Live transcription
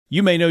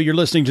You may know you're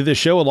listening to this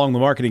show along the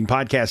Marketing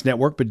Podcast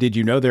Network, but did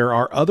you know there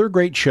are other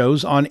great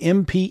shows on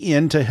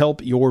MPN to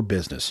help your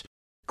business?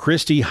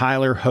 Christy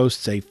Heiler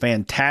hosts a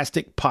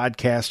fantastic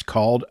podcast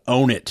called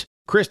Own It.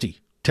 Christy,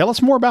 tell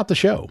us more about the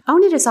show.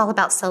 Own It is all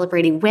about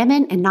celebrating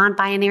women and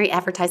non-binary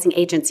advertising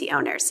agency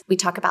owners. We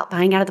talk about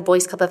buying out of the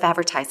Boys Club of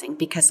Advertising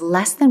because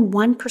less than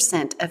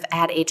 1% of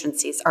ad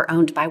agencies are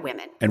owned by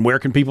women. And where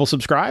can people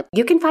subscribe?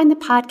 You can find the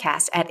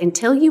podcast at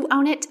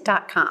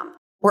untilyouownit.com.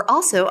 We're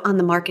also on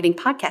the Marketing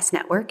Podcast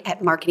Network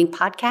at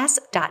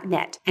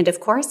marketingpodcast.net. And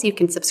of course, you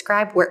can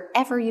subscribe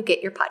wherever you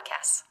get your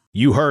podcasts.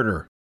 You heard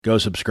her. Go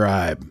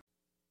subscribe.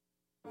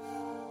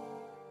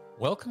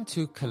 Welcome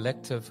to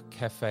Collective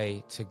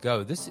Cafe to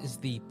Go. This is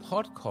the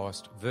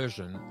podcast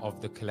version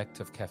of the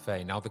Collective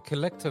Cafe. Now, the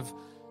Collective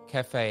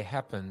Cafe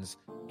happens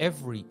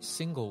every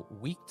single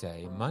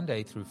weekday,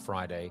 Monday through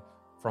Friday,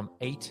 from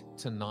 8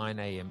 to 9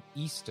 a.m.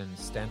 Eastern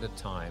Standard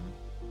Time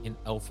in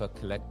Alpha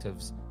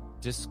Collective's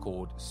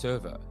Discord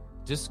server,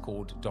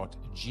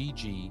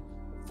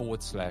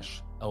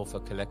 discord.gg/Alpha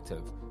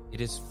Collective.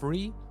 It is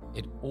free.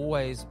 It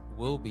always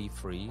will be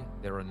free.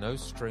 There are no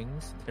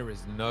strings. There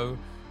is no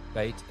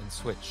bait and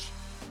switch.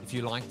 If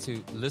you like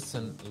to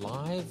listen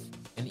live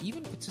and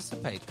even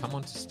participate, come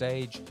onto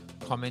stage,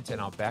 comment in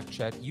our back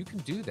chat, you can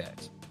do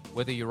that.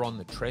 Whether you're on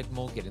the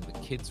treadmill, getting the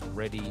kids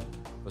ready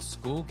for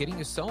school, getting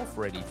yourself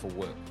ready for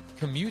work,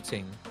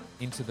 commuting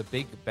into the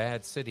big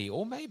bad city,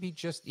 or maybe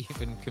just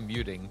even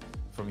commuting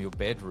from your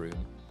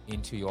bedroom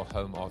into your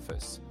home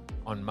office.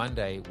 On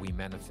Monday, we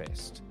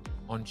manifest.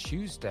 On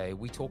Tuesday,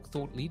 we talk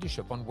thought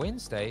leadership. On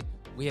Wednesday,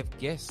 we have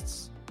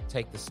guests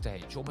take the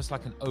stage, almost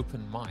like an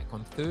open mic.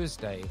 On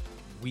Thursday,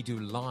 we do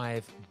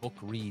live book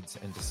reads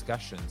and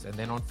discussions. And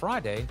then on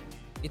Friday,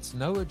 it's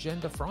No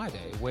Agenda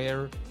Friday,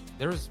 where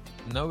there is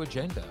no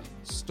agenda.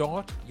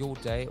 Start your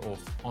day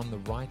off on the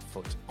right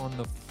foot, on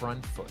the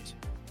front foot,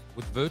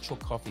 with virtual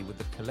coffee, with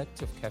the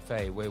Collective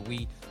Cafe, where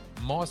we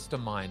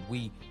mastermind,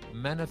 we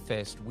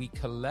manifest, we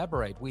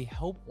collaborate, we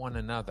help one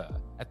another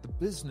at the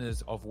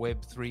business of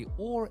Web3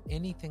 or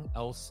anything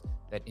else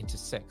that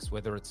intersects,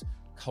 whether it's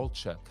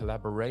culture,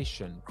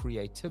 collaboration,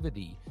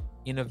 creativity,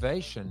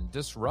 innovation,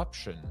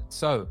 disruption.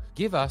 So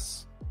give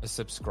us a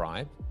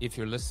subscribe if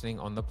you're listening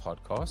on the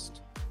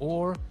podcast,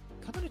 or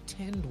come and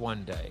attend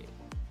one day.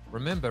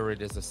 Remember,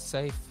 it is a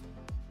safe,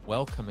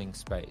 welcoming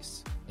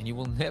space, and you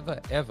will never,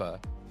 ever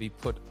be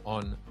put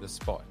on the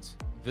spot.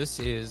 This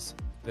is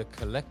the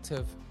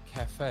Collective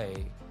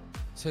Cafe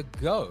to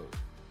Go.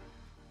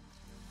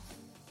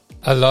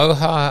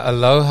 Aloha,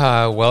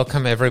 aloha.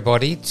 Welcome,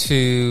 everybody,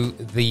 to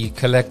the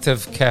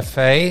Collective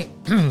Cafe.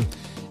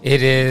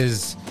 It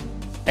is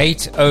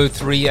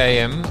 8:03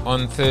 a.m.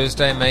 on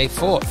Thursday, May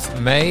 4th.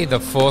 May the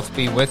 4th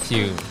be with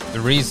you.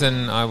 The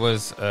reason I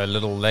was a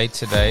little late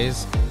today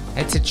is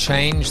I had to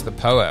change the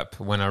POAP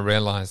when I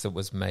realized it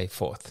was May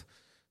 4th.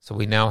 So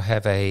we now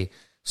have a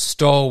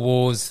Star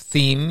Wars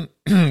theme.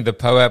 The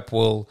POAP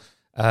will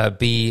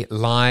be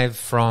live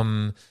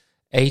from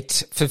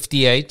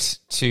 8:58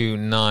 to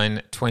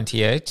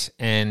 9:28.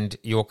 And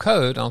your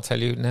code, I'll tell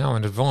you now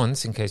in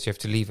advance in case you have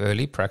to leave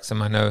early. Praxim,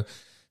 I know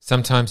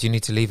sometimes you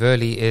need to leave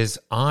early, is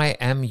I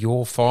am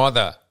your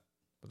father.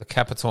 With a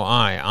capital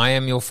I. I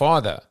am your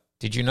father.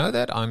 Did you know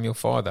that? I'm your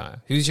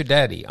father. Who's your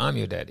daddy? I'm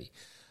your daddy.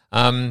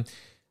 I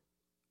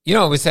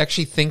was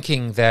actually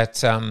thinking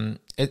that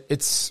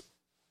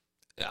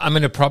I'm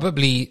going to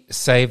probably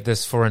save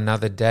this for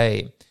another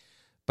day.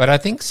 But I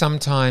think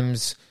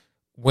sometimes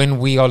when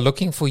we are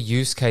looking for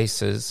use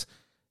cases,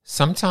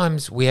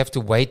 sometimes we have to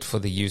wait for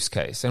the use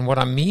case. And what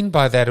I mean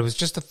by that, it was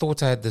just a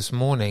thought I had this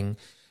morning,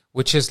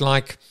 which is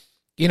like,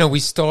 we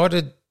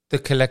started the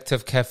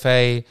Collective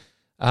Cafe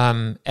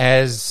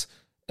as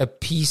a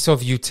piece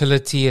of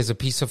utility, as a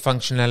piece of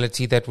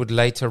functionality that would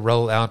later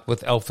roll out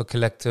with Alpha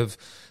Collective.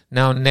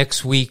 Now,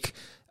 next week,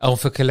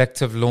 Alpha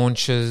Collective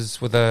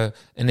launches with an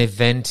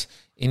event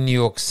in New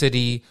York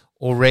City.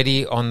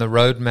 Already on the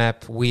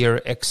roadmap, we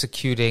are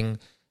executing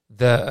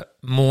the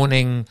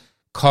morning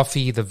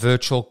coffee, the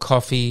virtual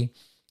coffee,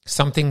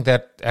 something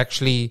that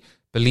actually,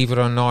 believe it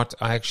or not,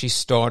 I actually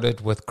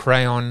started with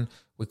Crayon.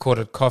 We called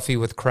it Coffee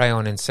with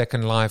Crayon in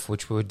Second Life,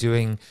 which we were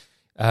doing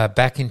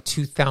back in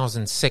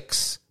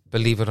 2006,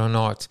 believe it or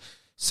not.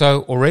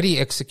 So already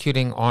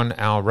executing on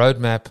our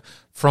roadmap.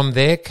 From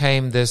there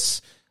came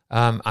this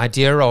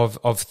idea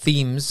of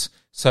themes.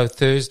 So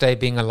Thursday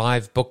being a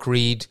live book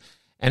read.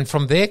 And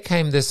from there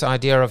came this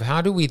idea of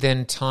how do we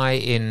then tie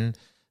in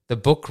the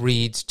book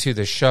reads to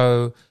the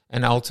show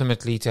and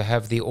ultimately to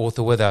have the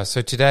author with us.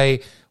 So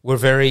today we're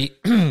very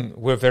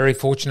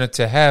fortunate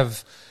to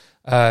have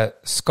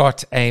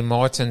Scott A.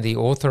 Martin, the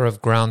author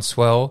of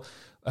Groundswell.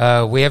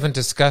 We haven't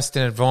discussed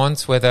in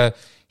advance whether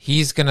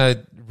he's going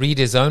to read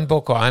his own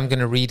book or I'm going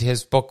to read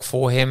his book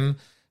for him.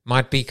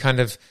 Might be kind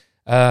of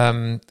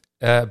a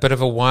bit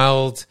of a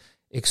wild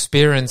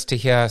experience to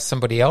hear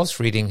somebody else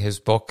reading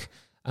his book.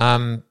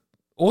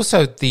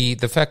 Also,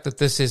 the fact that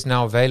this is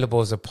now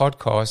available as a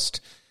podcast,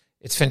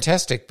 it's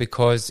fantastic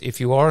because if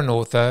you are an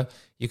author,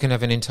 you can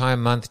have an entire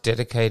month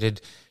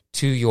dedicated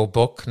to your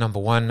book, number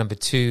one. Number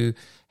two,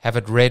 have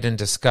it read and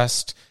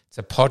discussed. It's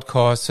a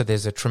podcast, so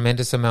there's a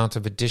tremendous amount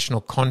of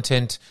additional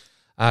content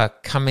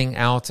coming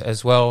out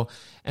as well.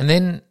 And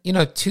then,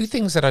 two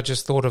things that I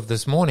just thought of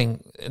this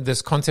morning,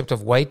 this concept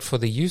of wait for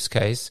the use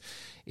case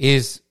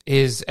is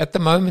at the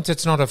moment,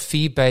 it's not a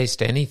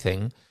fee-based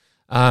anything.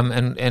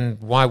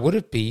 And why would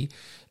it be?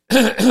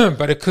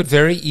 But it could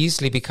very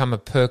easily become a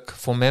perk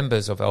for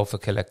members of Alpha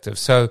Collective.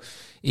 So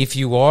if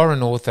you are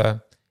an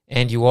author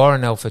and you are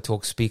an Alpha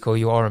Talk speaker, or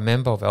you are a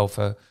member of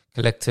Alpha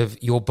Collective,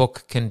 your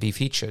book can be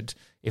featured.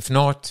 If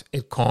not,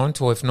 it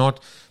can't, or if not,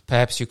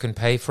 perhaps you can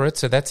pay for it.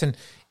 So that's an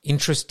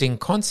interesting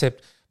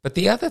concept. But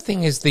the other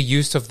thing is the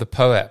use of the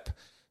POAP.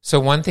 So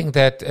one thing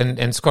that,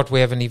 and Scott, we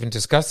haven't even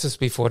discussed this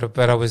before,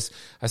 but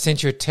I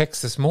sent you a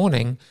text this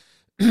morning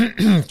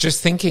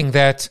just thinking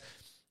that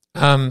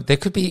there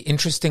could be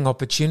interesting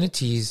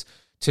opportunities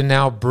to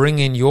now bring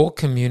in your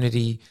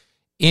community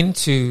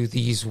into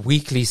these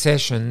weekly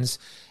sessions,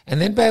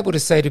 and then be able to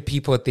say to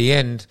people at the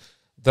end,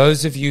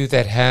 those of you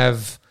that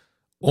have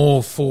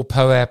all 4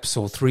 POAPs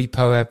or 3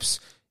 POAPs,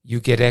 you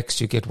get X,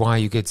 you get Y,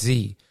 you get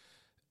Z.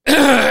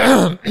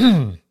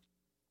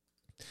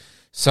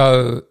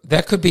 So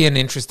that could be an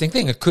interesting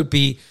thing. It could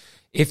be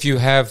if you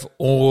have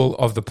all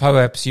of the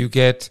POAPs, you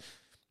get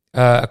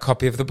a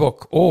copy of the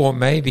book. Or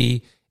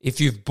maybe if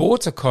you've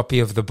bought a copy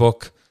of the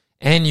book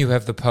and you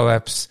have the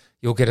POAPs,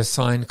 you'll get a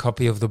signed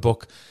copy of the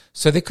book.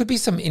 So there could be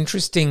some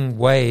interesting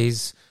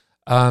ways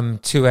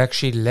to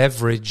actually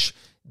leverage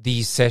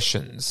these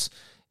sessions.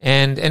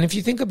 And if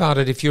you think about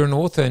it, if you're an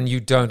author and you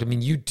don't,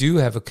 you do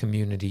have a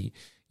community,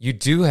 you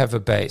do have a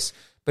base.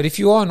 But if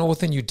you are an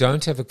author and you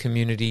don't have a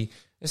community,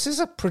 this is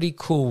a pretty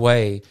cool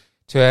way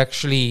to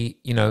actually,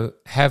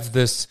 have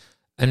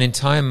an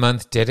entire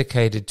month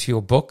dedicated to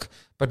your book,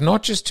 but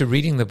not just to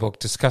reading the book,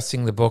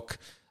 discussing the book,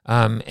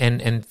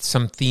 and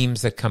some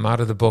themes that come out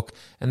of the book,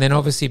 and then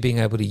obviously being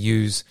able to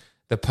use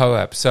the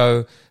POAP.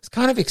 So it's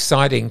kind of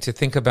exciting to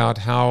think about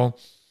how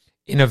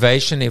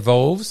innovation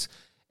evolves,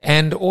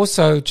 and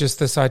also just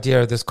this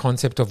idea of this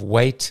concept of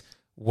wait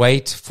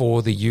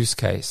for the use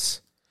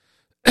case.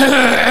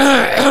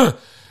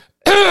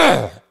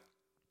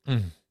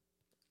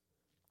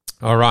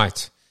 All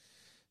right.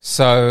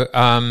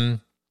 So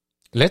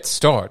let's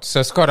start.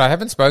 So, Scott, I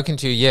haven't spoken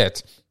to you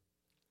yet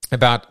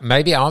about,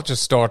 maybe I'll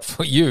just start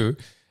for you.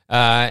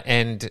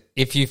 And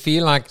if you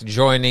feel like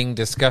joining,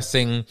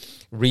 discussing,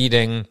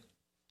 reading,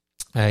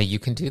 you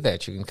can do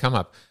that. You can come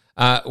up.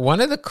 One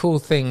of the cool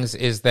things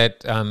is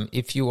that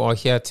if you are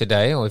here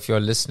today, or if you're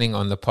listening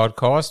on the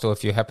podcast, or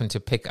if you happen to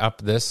pick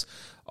up this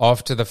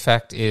after the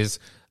fact, is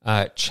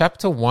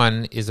Chapter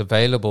 1 is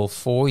available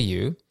for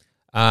you.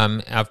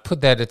 I've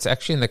put that, it's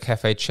actually in the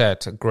cafe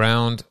chat,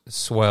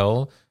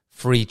 Groundswell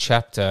free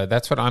chapter.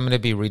 That's what I'm going to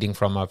be reading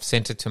from. I've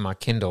sent it to my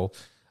Kindle.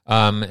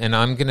 And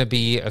I'm going to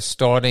be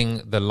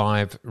starting the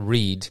live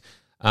read.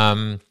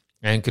 And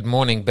good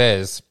morning,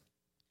 Bez.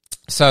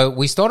 So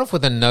we start off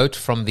with a note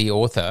from the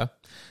author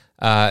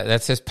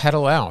that says,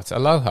 paddle out,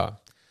 aloha.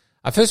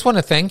 I first want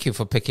to thank you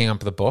for picking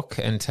up the book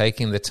and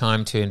taking the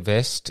time to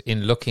invest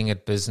in looking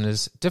at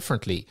business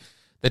differently.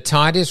 The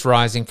tide is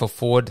rising for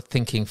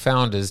forward-thinking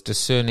founders,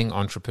 discerning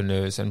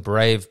entrepreneurs, and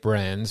brave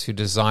brands who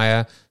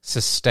desire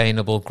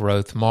sustainable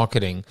growth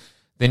marketing.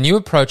 The new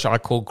approach I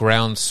call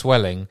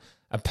groundswelling,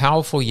 a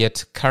powerful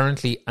yet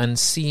currently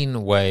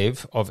unseen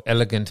wave of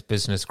elegant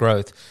business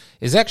growth,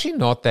 is actually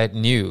not that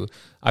new.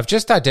 I've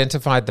just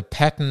identified the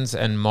patterns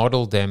and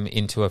modeled them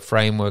into a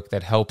framework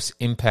that helps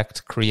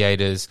impact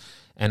creators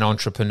and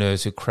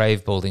entrepreneurs who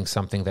crave building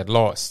something that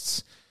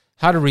lasts.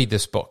 How to read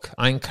this book.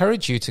 I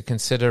encourage you to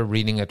consider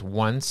reading it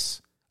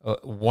once,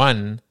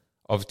 one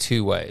of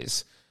 2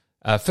 ways.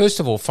 First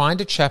of all,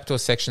 find a chapter or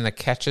section that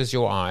catches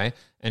your eye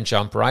and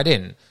jump right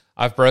in.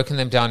 I've broken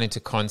them down into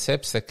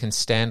concepts that can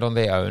stand on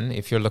their own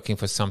if you're looking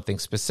for something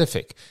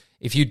specific.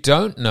 If you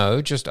don't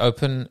know, just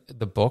open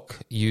the book,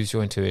 use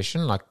your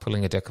intuition, like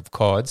pulling a deck of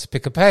cards,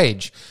 pick a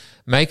page,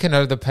 make a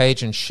note of the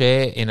page, and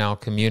share in our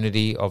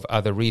community of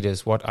other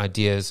readers what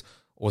ideas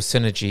or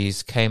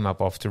synergies came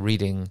up after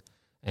reading.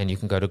 And you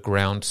can go to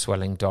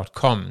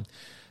groundswelling.com.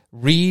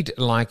 Read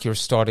like you're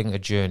starting a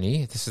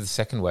journey. This is the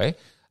second way.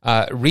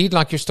 Read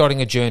like you're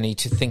starting a journey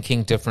to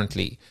thinking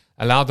differently.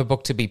 Allow the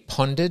book to be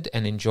pondered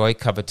and enjoy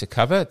cover to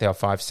cover. There are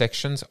 5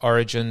 sections: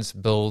 Origins,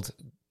 Build,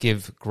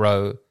 Give,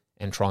 Grow,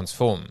 and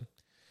Transform.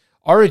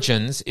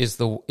 Origins is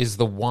the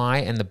why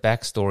and the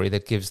backstory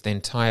that gives the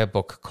entire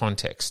book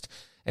context.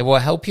 It will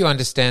help you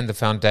understand the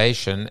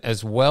foundation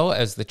as well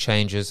as the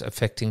changes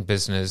affecting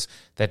business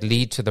that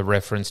lead to the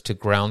reference to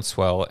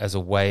groundswell as a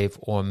wave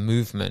or a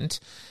movement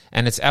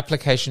and its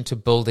application to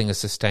building a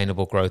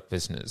sustainable growth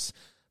business.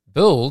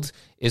 Build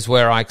is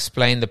where I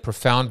explain the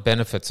profound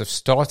benefits of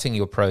starting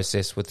your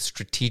process with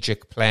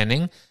strategic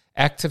planning,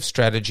 active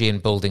strategy,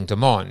 and building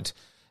demand.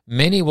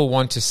 Many will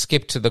want to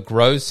skip to the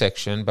grow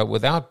section, but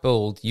without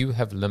build, you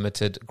have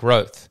limited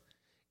growth.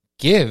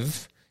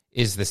 Give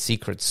is the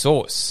secret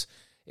sauce.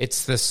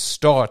 It's the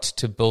start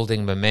to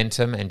building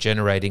momentum and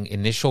generating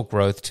initial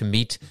growth to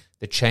meet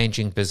the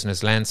changing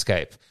business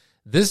landscape.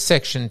 This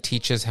section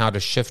teaches how to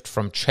shift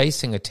from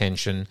chasing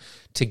attention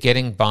to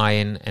getting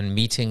buy-in and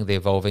meeting the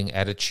evolving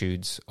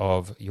attitudes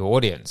of your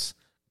audience.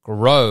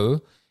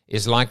 Grow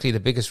is likely the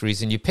biggest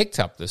reason you picked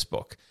up this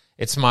book.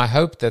 It's my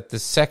hope that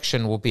this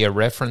section will be a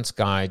reference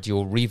guide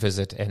you'll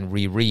revisit and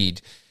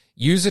reread.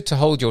 Use it to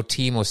hold your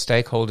team or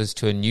stakeholders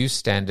to a new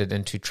standard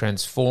and to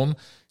transform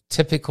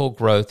typical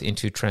growth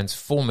into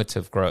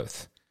transformative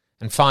growth.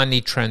 And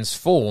finally,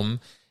 transform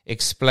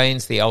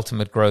explains the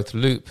ultimate growth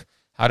loop,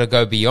 how to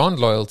go beyond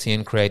loyalty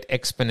and create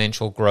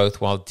exponential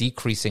growth while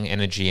decreasing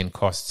energy and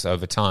costs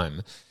over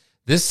time.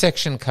 This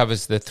section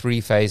covers the 3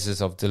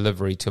 phases of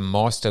delivery to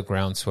master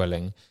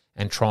groundswelling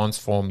and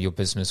transform your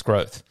business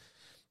growth.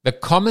 The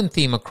common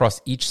theme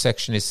across each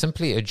section is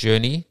simply a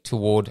journey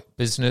toward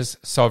business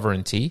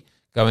sovereignty,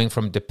 going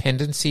from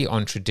dependency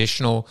on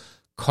traditional,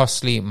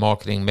 costly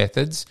marketing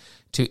methods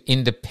to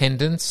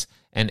independence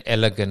and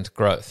elegant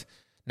growth.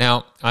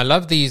 Now, I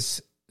love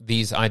these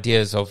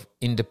ideas of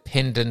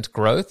independent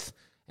growth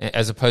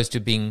as opposed to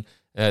being,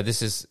 by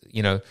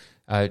the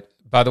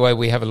way,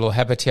 we have a little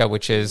habit here,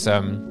 which is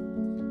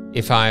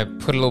if I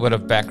put a little bit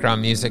of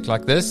background music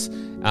like this,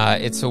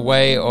 it's a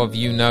way of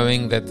you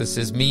knowing that this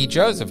is me,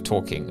 Joseph,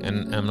 talking,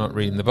 and I'm not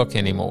reading the book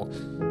anymore.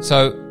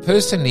 So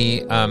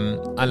personally,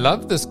 I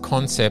love this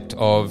concept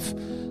of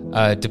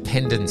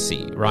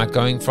dependency, right?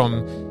 Going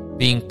from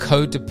being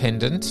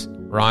codependent,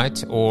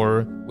 right?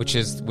 Or which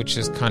is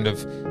kind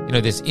of,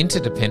 there's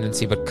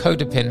interdependency, but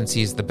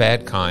codependency is the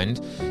bad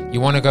kind.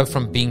 You want to go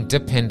from being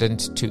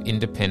dependent to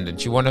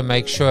independent. You want to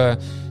make sure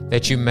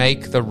that you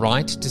make the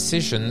right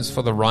decisions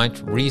for the right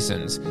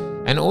reasons.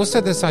 And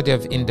also this idea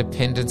of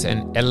independence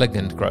and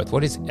elegant growth.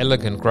 What is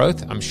elegant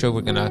growth? I'm sure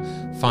we're going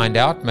to find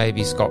out.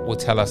 Maybe Scott will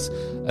tell us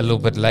a little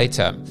bit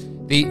later.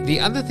 The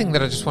other thing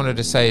that I just wanted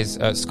to say is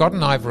Scott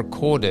and I have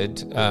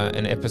recorded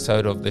an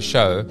episode of the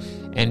show,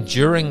 and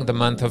during the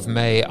month of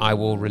May, I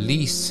will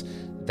release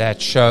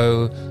that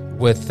show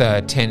with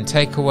 10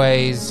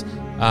 takeaways,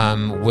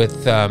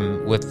 with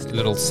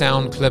little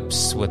sound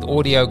clips, with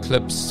audio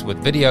clips, with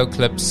video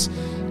clips,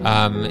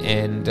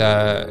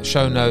 and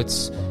show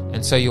notes.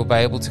 And so you'll be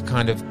able to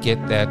kind of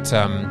get that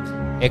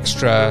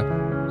extra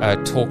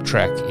talk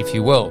track, if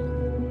you will.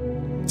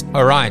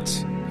 All right,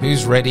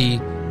 who's ready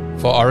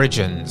for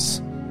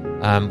Origins?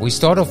 We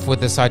start off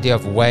with this idea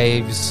of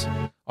waves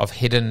of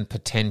hidden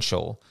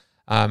potential.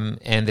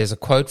 And there's a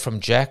quote from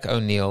Jack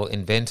O'Neill,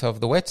 inventor of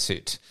the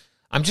wetsuit.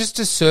 I'm just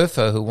a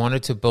surfer who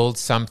wanted to build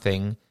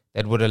something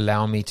that would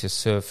allow me to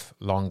surf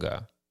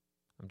longer.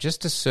 I'm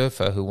just a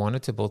surfer who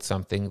wanted to build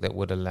something that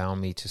would allow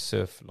me to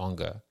surf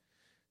longer.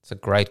 It's a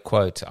great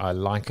quote. I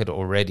like it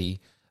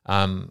already.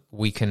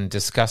 We can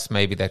discuss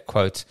maybe that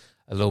quote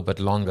a little bit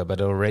longer,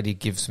 but it already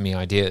gives me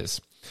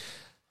ideas.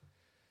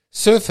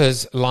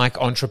 Surfers, like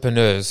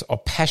entrepreneurs, are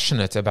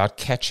passionate about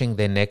catching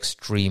their next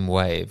dream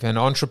wave. And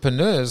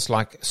entrepreneurs,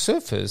 like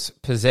surfers,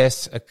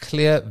 possess a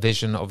clear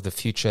vision of the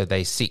future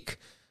they seek.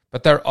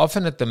 But they're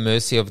often at the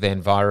mercy of their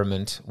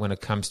environment when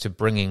it comes to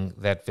bringing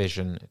that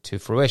vision to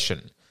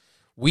fruition.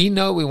 We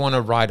know we want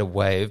to ride a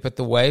wave, but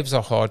the waves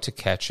are hard to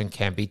catch and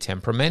can be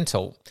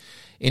temperamental.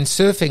 In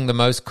surfing, the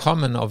most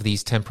common of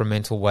these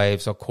temperamental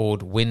waves are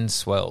called wind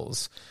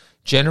swells.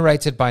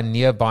 Generated by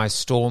nearby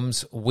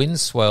storms, wind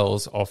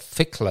swells are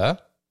fickler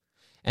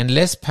and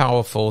less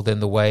powerful than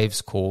the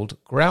waves called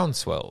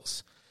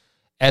groundswells.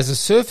 As a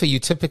surfer, you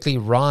typically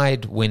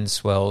ride wind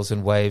swells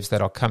and waves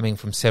that are coming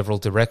from several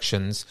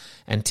directions,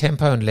 and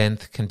tempo and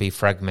length can be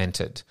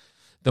fragmented.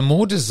 The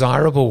more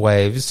desirable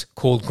waves,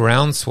 called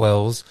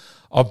groundswells,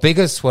 are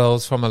bigger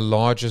swells from a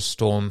larger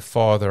storm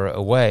farther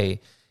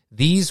away.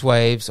 These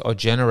waves are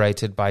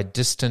generated by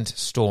distant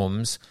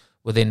storms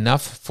with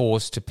enough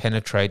force to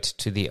penetrate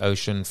to the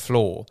ocean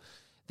floor.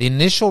 The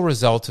initial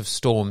result of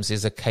storms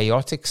is a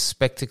chaotic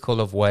spectacle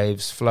of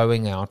waves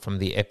flowing out from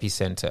the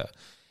epicenter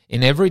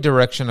in every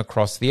direction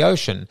across the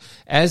ocean.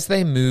 As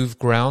they move,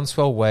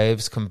 groundswell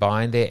waves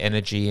combine their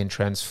energy and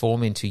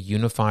transform into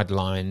unified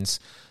lines,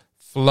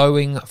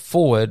 flowing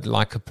forward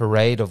like a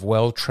parade of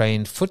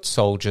well-trained foot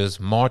soldiers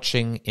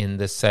marching in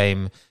the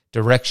same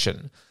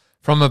direction.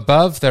 From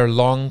above, they're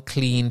long,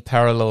 clean,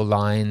 parallel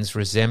lines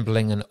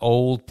resembling an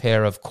old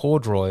pair of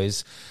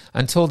corduroys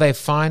until they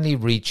finally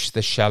reach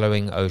the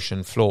shallowing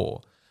ocean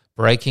floor,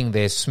 breaking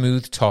their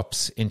smooth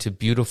tops into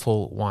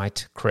beautiful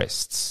white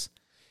crests.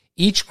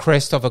 Each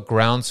crest of a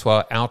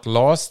groundswell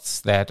outlasts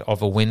that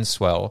of a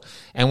windswell,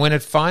 and when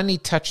it finally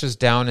touches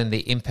down in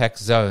the impact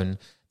zone,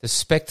 the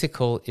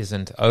spectacle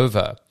isn't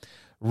over.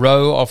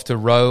 Row after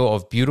row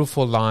of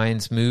beautiful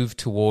lines move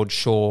toward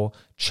shore,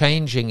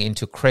 changing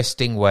into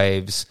cresting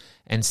waves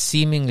and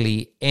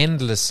seemingly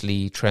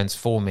endlessly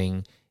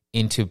transforming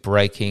into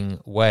breaking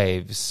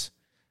waves.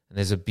 And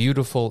there's a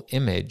beautiful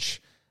image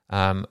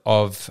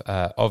of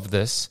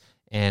this,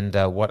 and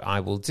what I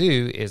will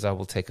do is I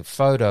will take a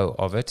photo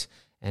of it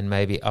and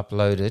maybe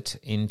upload it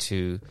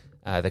into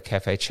the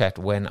Cafe Chat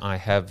when I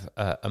have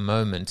a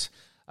moment.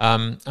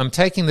 I'm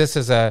taking this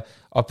as an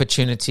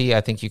opportunity.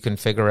 I think you can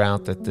figure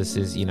out that this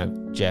is,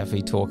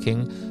 Jaffe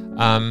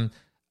talking.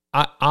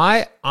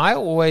 I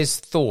always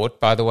thought,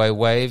 by the way,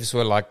 waves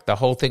were like, the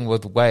whole thing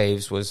with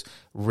waves was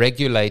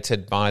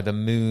regulated by the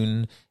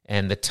moon,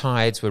 and the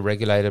tides were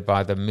regulated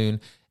by the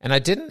moon. And I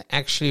didn't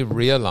actually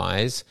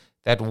realize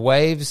that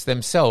waves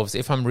themselves,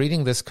 if I'm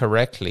reading this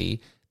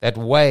correctly, that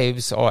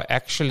waves are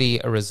actually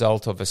a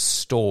result of a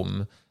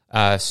storm,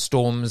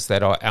 storms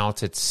that are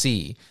out at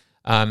sea.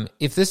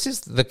 If this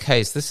is the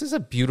case, this is a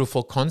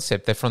beautiful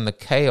concept that from the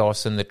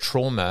chaos and the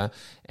trauma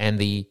and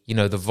the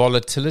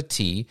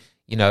volatility,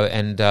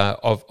 and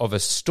of a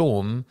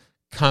storm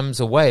comes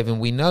a wave. And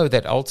we know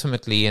that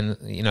ultimately,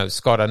 and,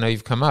 Scott, I know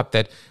you've come up,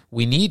 that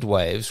we need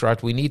waves,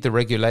 right? We need the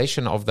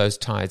regulation of those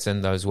tides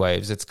and those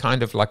waves. It's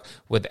kind of like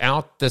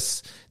without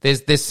this,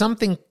 there's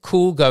something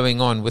cool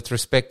going on with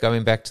respect,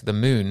 going back to the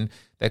moon,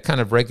 that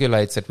kind of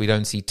regulates that we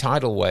don't see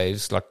tidal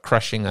waves like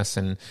crushing us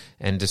and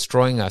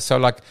destroying us. So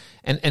like,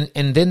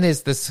 and then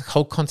there's this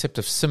whole concept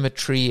of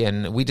symmetry,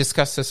 and we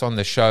discussed this on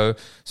the show.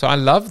 So I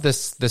love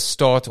this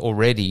start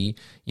already,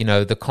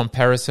 the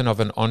comparison of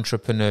an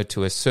entrepreneur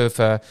to a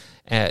surfer,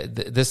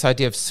 this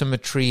idea of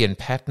symmetry and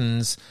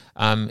patterns.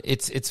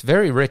 It's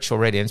very rich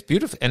already, and it's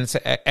beautiful. And it's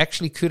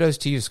actually, kudos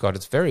to you, Scott.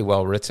 It's very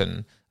well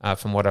written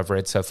from what I've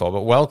read so far.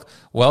 But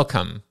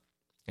welcome.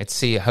 Let's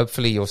see,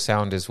 hopefully your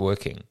sound is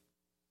working.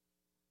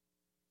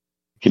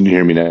 Can you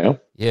hear me now?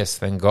 Yes,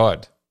 thank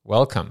God.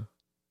 Welcome.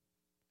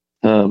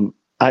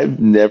 I've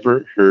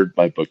never heard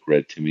my book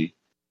read to me,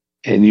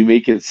 and you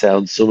make it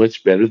sound so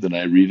much better than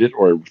I read it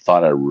or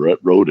thought I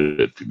wrote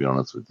it, to be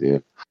honest with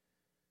you.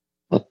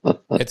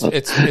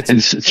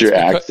 It's your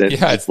accent.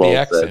 Yeah, it's the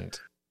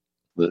accent.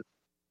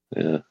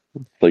 Yeah,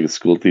 it's like a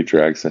school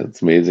teacher accent.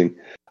 It's amazing.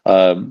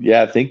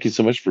 Thank you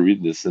so much for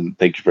reading this, and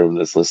thank you for everyone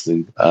that's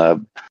listening.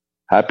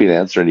 Happy to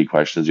answer any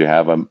questions you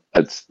have.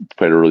 It's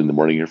quite early in the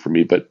morning here for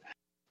me, but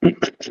I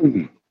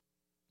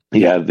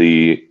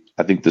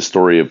think the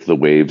story of the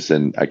waves,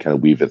 and I kind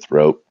of weave it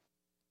throughout,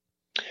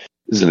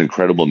 is an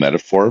incredible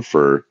metaphor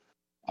for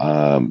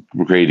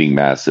creating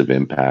massive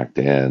impact.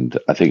 And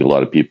I think a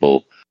lot of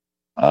people,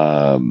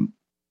 when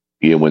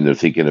they're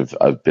thinking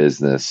of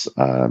business,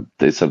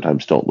 they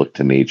sometimes don't look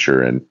to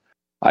nature. And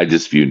I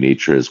just view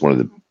nature as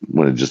one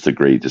of just the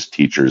greatest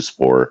teachers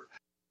for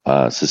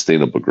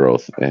sustainable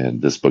growth.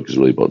 And this book is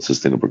really about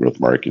sustainable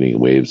growth marketing,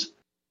 and waves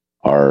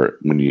are,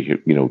 when you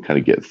kind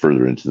of get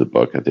further into the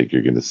book, I think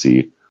you're going to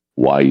see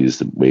why I use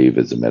the wave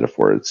as a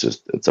metaphor.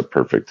 It's a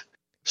perfect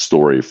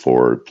story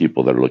for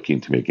people that are looking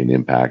to make an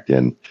impact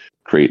and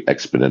create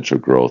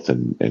exponential growth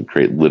and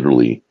create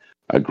literally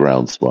a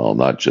groundswell,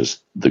 not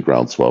just the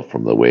groundswell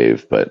from the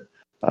wave, but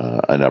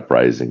an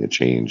uprising, a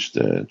change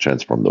to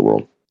transform the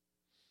world.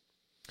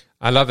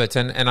 I love it.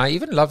 And I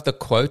even love the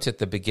quote at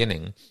the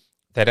beginning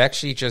that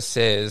actually just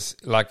says,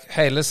 like,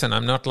 hey, listen,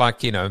 I'm not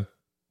like,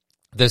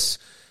 this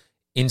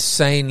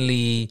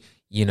insanely,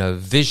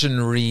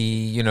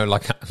 visionary,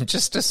 like I'm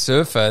just a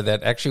surfer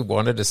that actually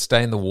wanted to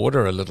stay in the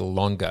water a little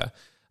longer.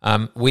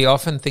 We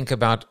often think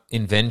about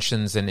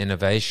inventions and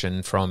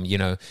innovation from,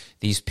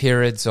 these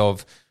periods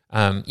of,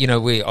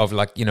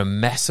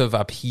 massive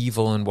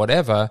upheaval and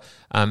whatever.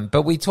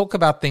 But we talk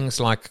about things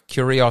like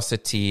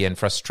curiosity and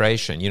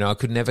frustration. I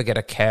could never get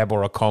a cab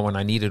or a car when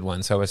I needed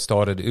one, so I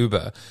started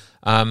Uber.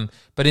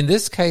 But in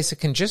this case,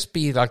 it can just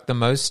be like the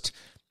most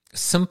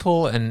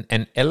simple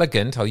and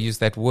elegant, I'll use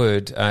that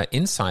word,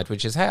 insight,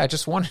 which is, hey, I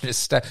just wanted to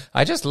stay.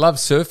 I just love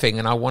surfing,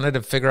 and I wanted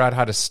to figure out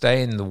how to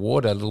stay in the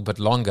water a little bit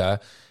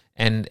longer,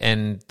 and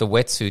the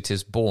wetsuit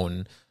is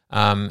born.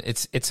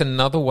 It's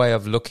another way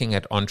of looking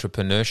at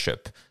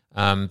entrepreneurship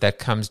that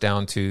comes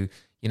down to,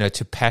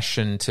 to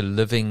passion, to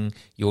living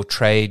your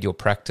trade, your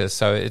practice.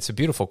 So it's a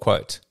beautiful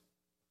quote.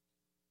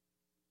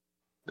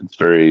 It's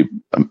very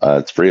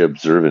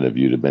observant of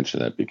you to mention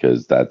that,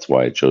 because that's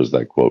why I chose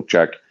that quote.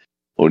 Jack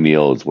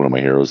O'Neill is one of my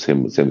heroes,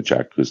 same with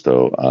Jack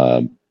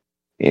Cousteau.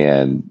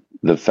 And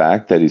the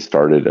fact that he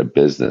started a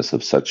business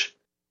of such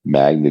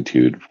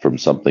magnitude from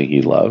something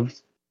he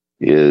loved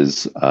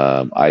is,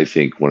 I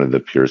think, one of the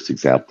purest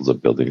examples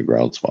of building a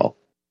groundswell,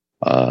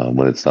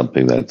 when it's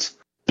something that's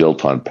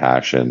built on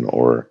passion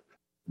or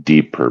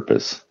deep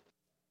purpose.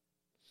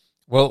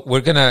 Well,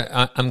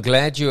 I'm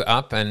glad you're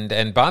up.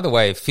 And by the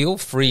way, feel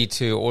free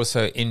to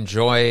also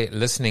enjoy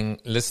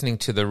listening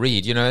to the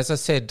read. As I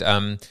said,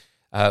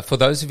 for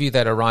those of you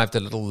that arrived a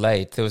little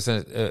late, there was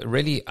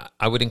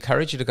I would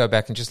encourage you to go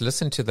back and just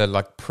listen to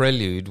the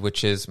prelude,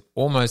 which is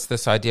almost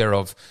this idea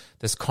of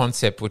this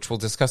concept, which we'll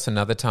discuss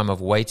another time,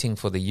 of waiting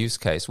for the use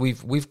case.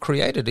 We've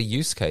created a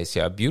use case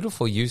here, a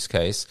beautiful use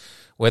case,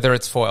 whether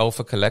it's for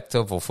Alpha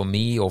Collective or for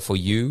me or for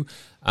you,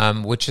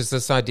 which is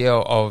this idea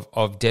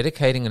of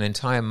dedicating an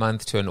entire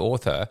month to an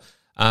author,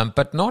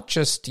 but not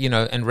just,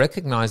 and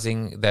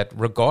recognizing that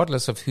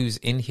regardless of who's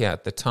in here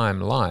at the time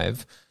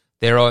live,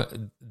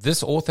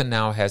 this author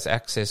now has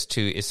access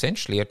to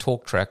essentially a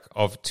talk track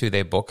to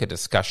their book, a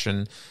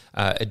discussion,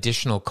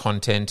 additional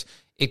content.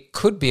 It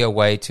could be a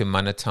way to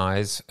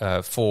monetize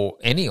for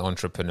any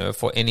entrepreneur,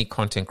 for any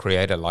content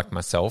creator like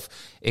myself.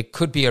 It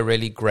could be a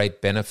really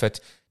great benefit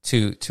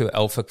to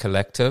Alpha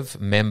Collective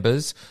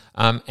members,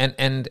 and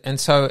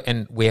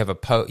we have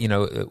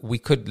we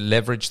could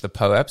leverage the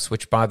POAPs,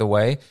 which, by the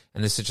way,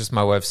 and this is just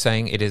my way of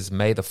saying it, is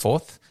May the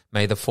 4th.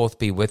 May the 4th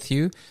be with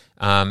you.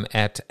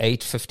 At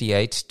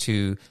 8:58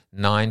 to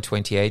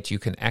 9:28, you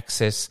can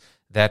access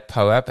that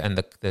POAP,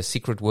 and the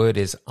secret word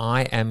is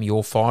 "I am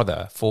your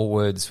father," 4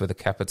 words with a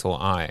capital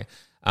I.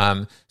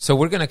 So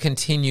we're going to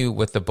continue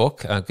with the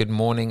book. Good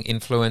morning,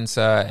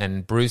 Influencer,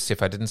 and Bruce,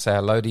 if I didn't say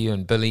hello to you,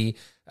 and Billy,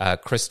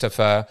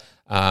 Christopher.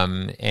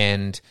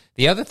 And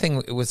the other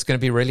thing was going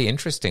to be really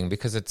interesting,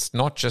 because it's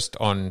not just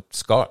on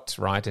Scott,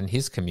 right, and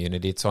his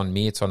community. It's on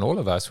me. It's on all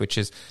of us, which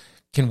is,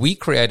 can we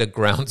create a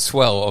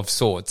groundswell of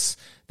sorts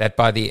that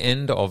by the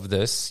end of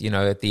this,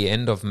 at the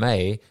end of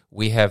May,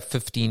 we have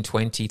 15,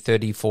 20,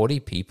 30, 40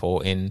 people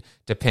in,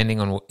 depending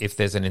on if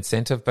there's an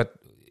incentive, but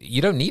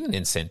you don't need an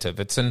incentive.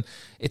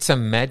 It's a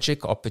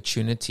magic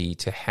opportunity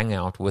to hang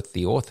out with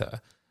the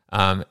author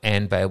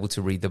and be able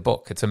to read the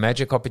book. It's a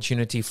magic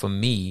opportunity for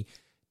me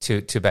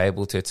to be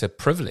able to, it's a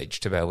privilege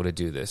to be able to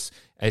do this.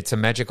 It's a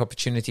magic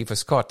opportunity for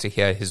Scott to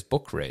hear his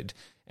book read.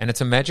 And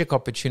it's a magic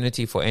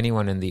opportunity for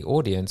anyone in the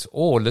audience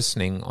or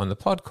listening on the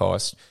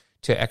podcast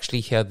to actually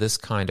hear this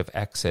kind of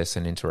access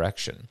and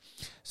interaction.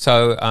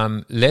 So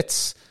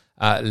let's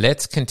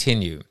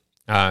continue.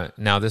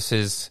 Now this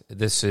is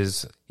this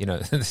is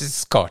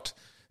Scott.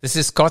 This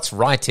is Scott's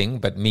writing,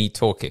 but me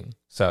talking.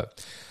 So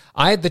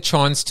I had the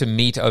chance to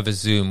meet over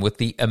Zoom with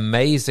the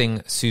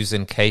amazing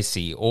Susan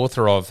Casey,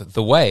 author of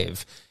The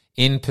Wave,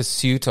 In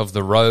Pursuit of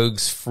the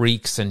Rogues,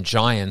 Freaks, and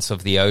Giants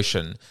of the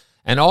Ocean.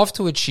 And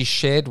afterwards she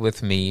shared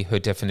with me her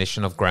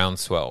definition of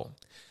groundswell.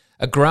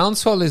 A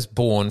groundswell is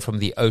born from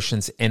the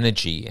ocean's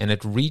energy, and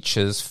it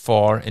reaches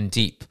far and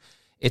deep.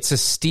 It's a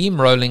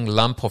steamrolling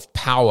lump of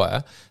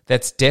power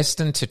that's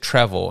destined to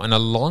travel, and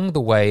along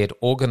the way it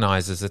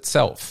organizes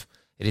itself.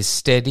 It is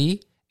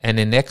steady and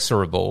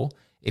inexorable.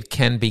 It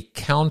can be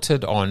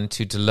counted on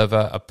to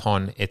deliver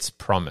upon its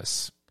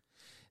promise.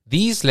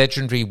 These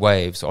legendary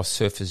waves are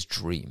surfers'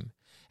 dream,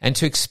 and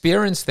to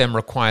experience them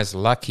requires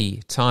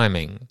lucky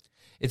timing.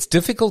 It's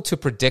difficult to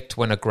predict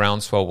when a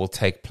groundswell will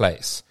take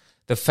place.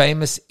 The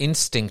famous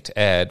Instinct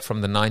ad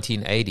from the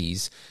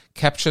 1980s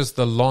captures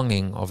the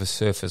longing of a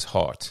surfer's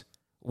heart.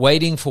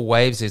 Waiting for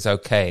waves is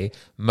okay.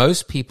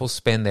 Most people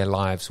spend their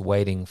lives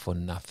waiting for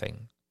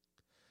nothing.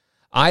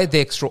 I had the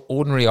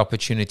extraordinary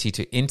opportunity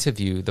to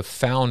interview the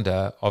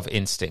founder of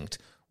Instinct,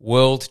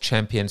 world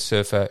champion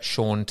surfer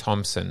Sean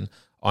Thompson,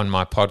 on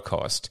my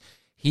podcast.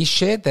 He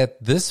shared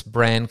that this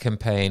brand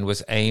campaign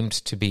was aimed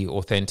to be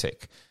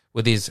authentic,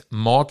 with his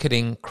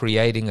marketing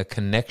creating a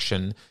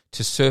connection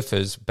to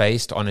surfers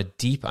based on a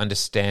deep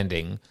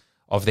understanding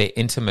of their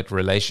intimate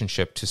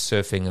relationship to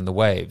surfing and the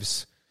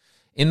waves.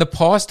 In the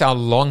past, our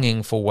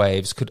longing for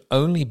waves could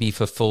only be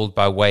fulfilled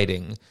by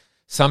waiting,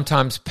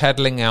 sometimes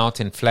paddling out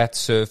in flat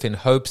surf in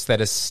hopes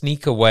that a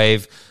sneaker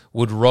wave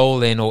would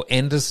roll in, or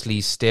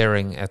endlessly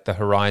staring at the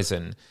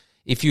horizon.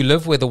 If you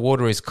live where the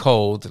water is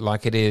cold,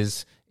 like it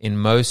is in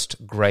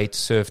most great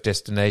surf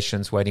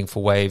destinations, waiting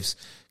for waves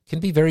can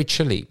be very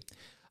chilly.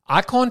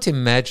 I can't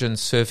imagine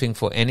surfing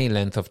for any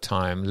length of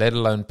time, let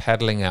alone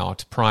paddling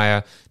out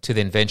prior to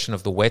the invention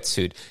of the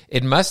wetsuit.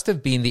 It must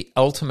have been the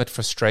ultimate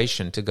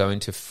frustration to go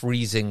into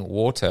freezing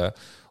water,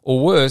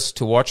 or worse,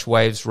 to watch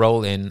waves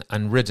roll in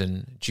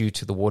unridden due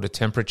to the water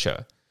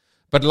temperature.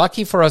 But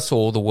lucky for us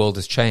all, the world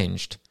has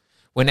changed.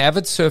 When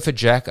avid surfer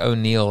Jack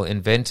O'Neill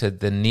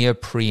invented the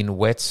neoprene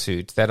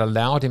wetsuit that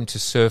allowed him to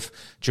surf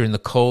during the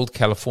cold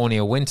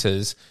California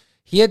winters,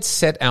 he had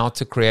set out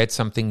to create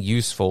something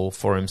useful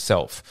for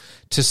himself,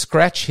 to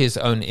scratch his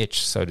own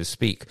itch, so to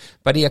speak.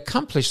 But he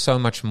accomplished so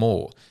much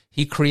more.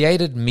 He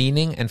created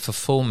meaning and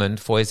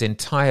fulfillment for his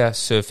entire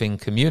surfing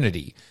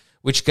community,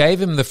 which gave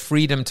him the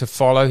freedom to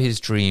follow his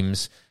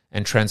dreams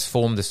and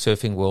transform the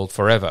surfing world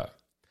forever.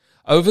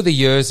 Over the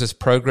years, as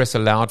progress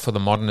allowed for the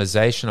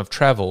modernization of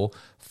travel,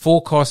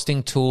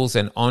 forecasting tools,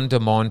 and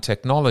on-demand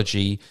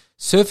technology,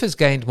 surfers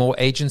gained more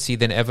agency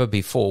than ever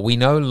before. We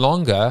no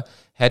longer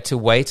had to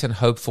wait and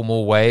hope for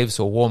more waves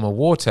or warmer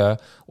water,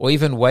 or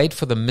even wait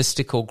for the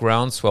mystical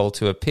groundswell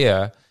to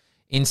appear.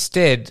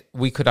 Instead,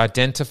 we could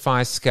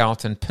identify,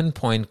 scout, and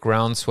pinpoint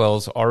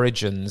groundswell's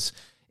origins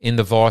in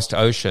the vast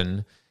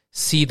ocean,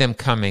 see them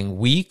coming.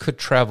 We could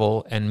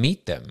travel and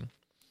meet them.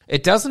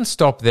 It doesn't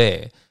stop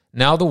there.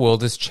 Now the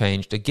world has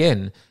changed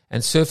again,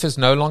 and surfers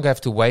no longer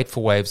have to wait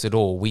for waves at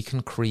all. We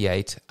can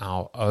create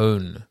our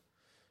own.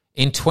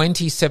 In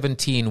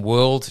 2017,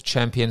 world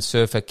champion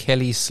surfer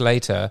Kelly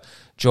Slater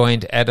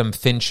joined Adam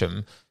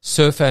Fincham,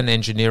 surfer and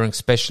engineering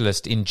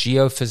specialist in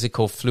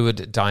geophysical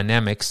fluid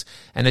dynamics,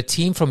 and a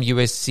team from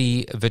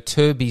USC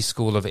Viterbi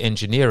School of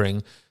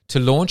Engineering to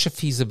launch a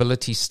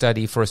feasibility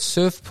study for a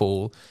surf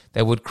pool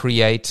that would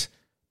create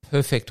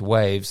perfect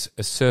waves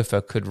a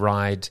surfer could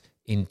ride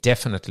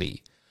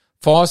indefinitely.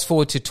 Fast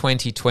forward to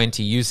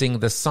 2020, using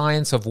the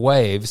science of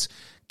waves,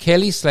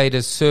 Kelly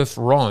Slater's Surf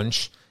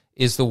Ranch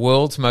is the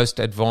world's most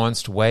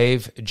advanced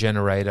wave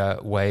generator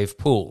wave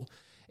pool.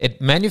 It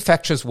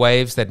manufactures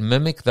waves that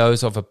mimic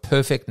those of a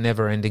perfect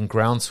never-ending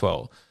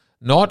groundswell.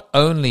 Not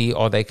only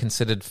are they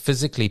considered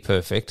physically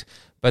perfect,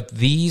 but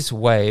these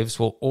waves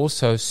will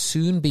also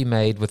soon be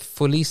made with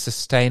fully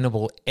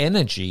sustainable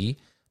energy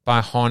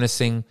by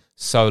harnessing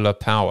solar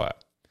power.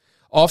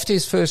 After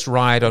his first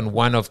ride on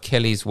one of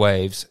Kelly's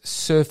waves,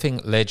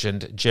 surfing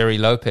legend Jerry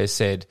Lopez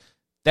said,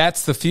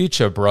 "That's the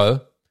future, bro."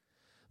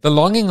 The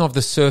longing of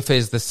the surfer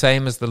is the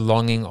same as the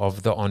longing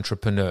of the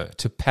entrepreneur,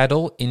 to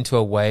paddle into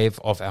a wave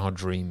of our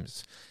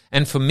dreams.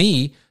 And for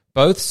me,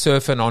 both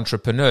surfer and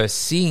entrepreneur,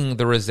 seeing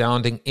the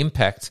resounding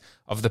impact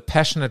of the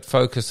passionate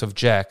focus of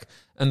Jack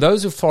and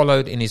those who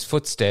followed in his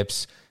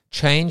footsteps,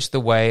 changed the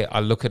way I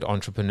look at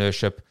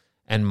entrepreneurship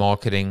and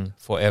marketing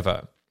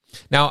forever.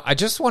 Now, I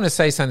just want to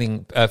say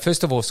something.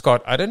 First of all,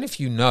 Scott, I don't know if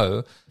you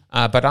know,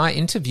 but I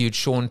interviewed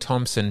Sean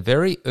Thompson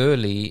very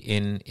early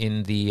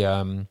in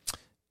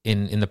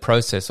the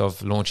process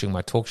of launching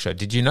my talk show.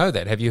 Did you know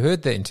that? Have you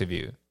heard the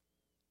interview?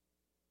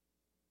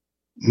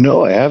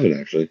 No, I haven't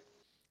actually.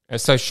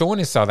 So Sean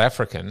is South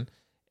African,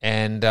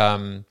 and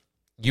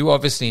you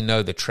obviously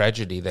know the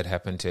tragedy that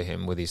happened to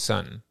him with his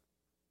son.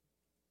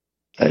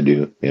 I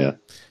do, yeah.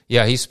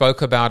 Yeah, he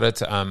spoke about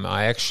it.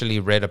 I actually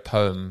read a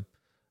poem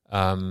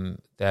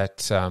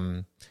that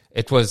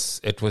it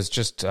was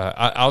just.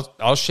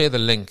 I'll share the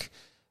link.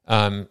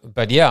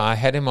 But yeah, I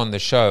had him on the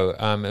show.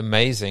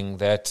 Amazing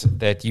that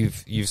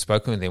you've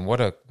spoken with him.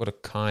 What a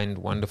kind,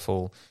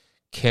 wonderful,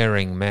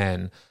 caring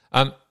man.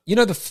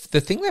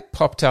 The thing that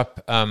popped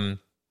up.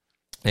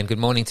 And good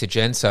morning to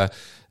Jensa.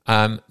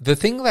 The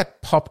thing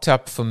that popped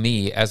up for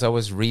me as I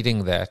was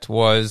reading that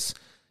was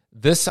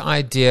this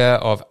idea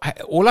of,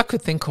 all I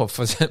could think of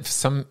for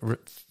some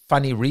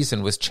funny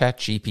reason was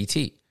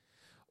ChatGPT.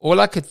 All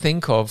I could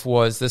think of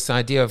was this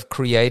idea of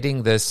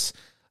creating this,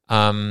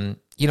 I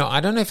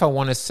don't know if I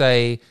want to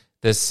say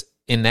this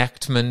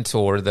enactment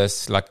or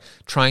this like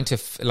trying to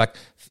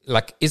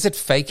like is it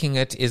faking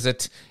it? Is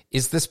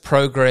this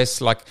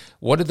progress? Like,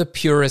 what do the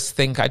purists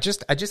think? I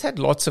just had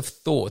lots of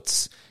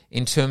thoughts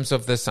in terms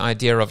of this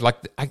idea of like,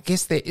 I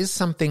guess there is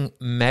something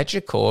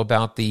magical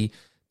about the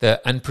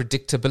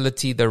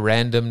unpredictability, the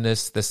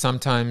randomness, the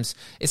sometimes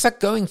it's like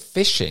going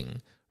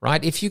fishing,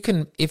 right? If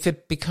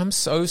it becomes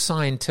so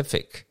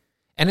scientific,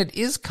 and it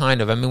is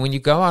kind of, I mean, when you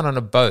go out on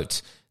a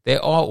boat,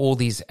 there are all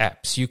these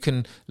apps. You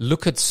can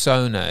look at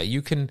sonar.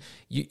 You can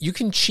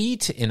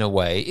cheat in a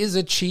way. Is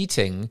it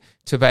cheating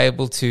to be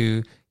able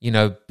to,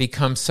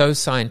 become so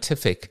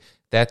scientific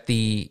that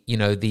the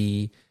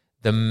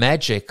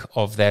magic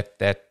of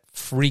that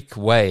freak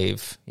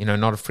wave,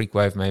 not a freak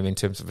wave maybe in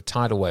terms of a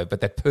tidal wave,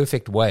 but that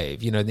perfect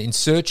wave, in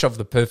search of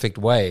the perfect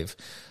wave.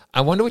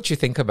 I wonder what you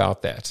think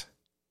about that.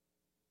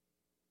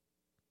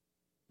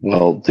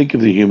 Well, think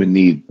of the human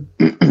need.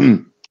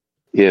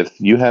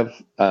 If you have,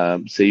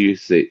 say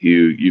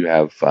you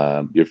have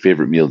your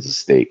favorite meal is a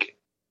steak,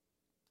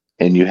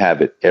 and you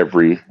have it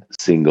every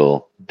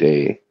single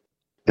day,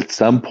 at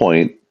some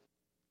point,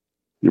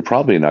 you're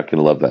probably not going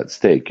to love that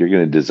steak. You're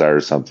going to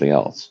desire something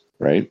else,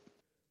 right?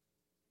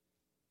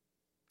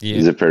 Yeah.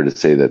 Is it fair to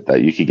say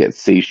that you could get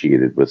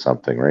satiated with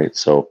something, right?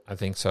 So I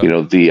think so.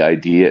 The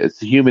idea, it's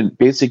the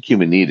basic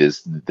human need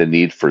is the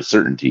need for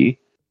certainty.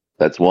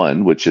 That's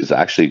one, which is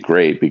actually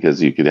great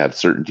because you could have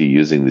certainty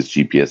using these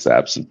GPS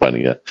apps and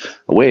finding a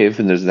wave.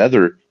 And there's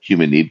another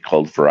human need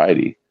called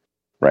variety,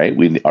 right?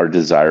 Our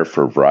desire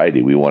for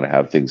variety. We want to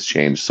have things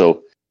change.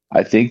 So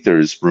I think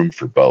there's room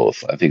for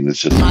both. I think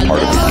that's just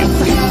part of the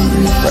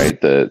human need,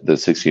 right? The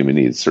 6 human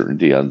needs: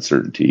 certainty,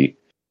 uncertainty.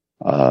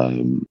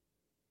 I'm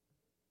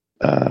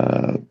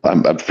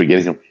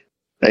forgetting them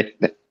right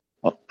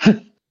now.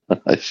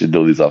 I should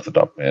know these off the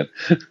top of my head.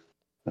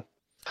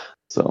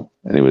 So,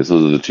 anyways,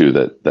 those are the two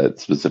that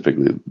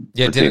specifically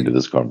pertain to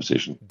this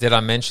conversation. Did I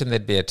mention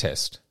there'd be a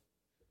test?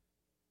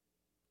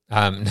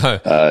 No.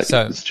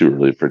 So it's too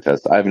early for a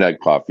test. I haven't had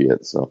coffee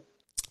yet, so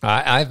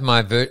I have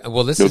my this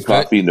no is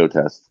coffee, no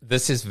test.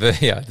 This is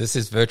this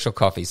is virtual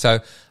coffee. So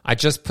I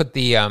just put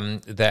the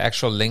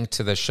actual link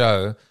to the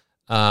show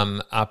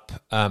up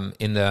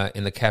in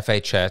the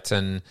cafe chat,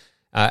 and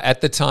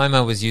at the time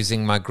I was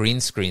using my green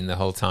screen the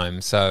whole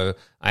time. So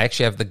I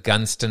actually have the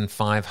Gunston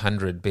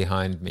 500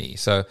 behind me.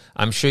 So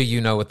I'm sure you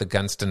know what the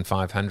Gunston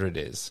 500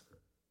 is.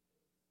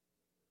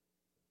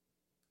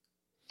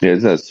 Yeah,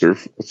 is that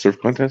a surf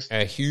contest?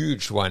 A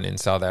huge one in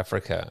South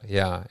Africa.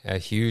 Yeah, a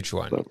huge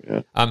one. Oh,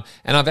 yeah.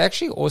 And I've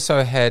actually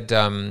also had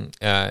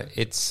I've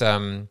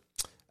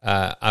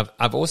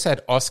also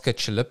had Oscar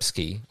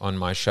Chalipsky on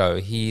my show.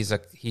 He's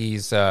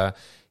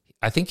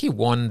I think he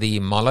won the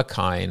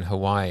Molokai in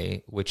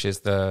Hawaii, which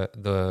is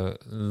the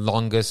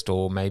longest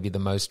or maybe the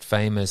most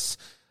famous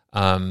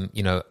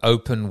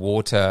open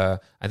water.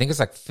 I think it's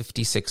like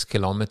 56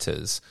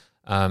 kilometers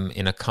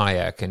in a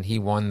kayak, and he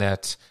won the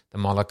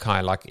Molokai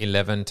like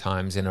 11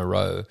 times in a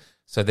row.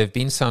 So there've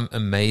been some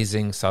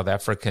amazing South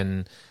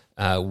African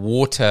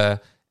water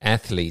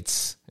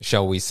athletes,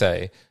 shall we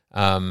say.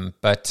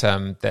 But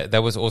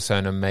that was also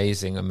an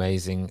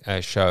amazing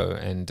show.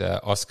 And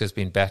Oscar's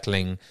been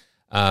battling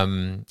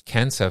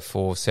cancer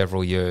for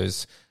several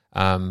years.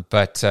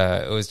 But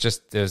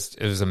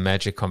it was a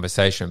magic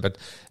conversation. But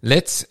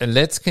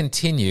let's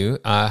continue.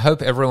 I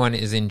hope everyone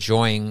is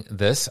enjoying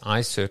this.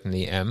 I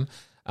certainly am.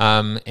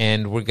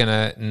 And we're going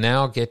to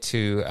now get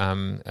to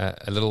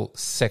a little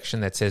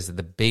section that says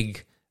the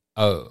Big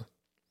O.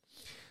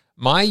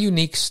 My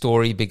unique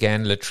story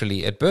began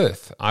literally at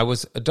birth. I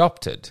was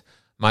adopted.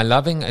 My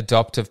loving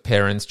adoptive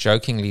parents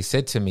jokingly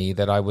said to me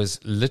that I was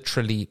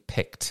literally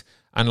picked,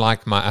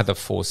 unlike my other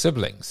 4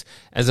 siblings.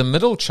 As a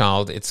middle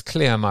child, it's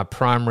clear my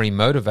primary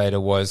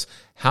motivator was,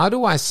 how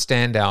do I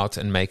stand out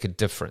and make a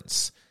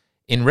difference?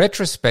 In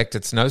retrospect,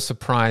 it's no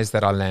surprise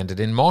that I landed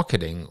in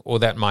marketing, or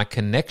that my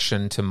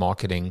connection to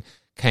marketing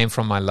came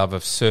from my love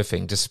of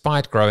surfing,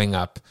 despite growing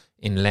up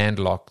in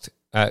landlocked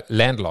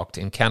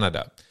in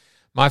Canada.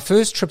 My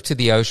first trip to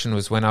the ocean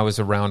was when I was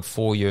around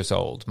 4 years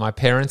old. My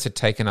parents had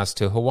taken us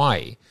to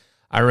Hawaii.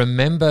 I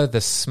remember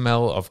the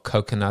smell of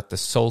coconut, the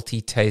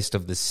salty taste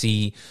of the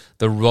sea,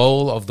 the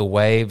roll of the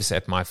waves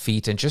at my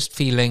feet, and just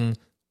feeling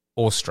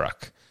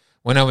awestruck.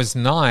 When I was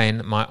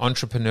 9, my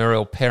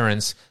entrepreneurial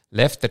parents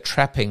left the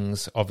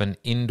trappings of an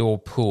indoor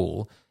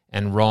pool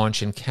and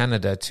ranch in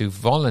Canada to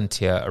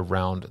volunteer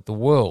around the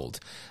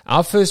world.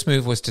 Our first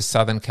move was to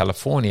Southern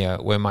California,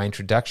 where my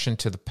introduction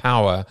to the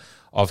power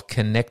of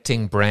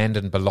connecting brand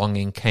and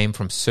belonging came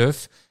from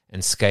surf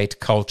and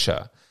skate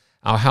culture.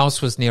 Our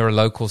house was near a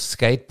local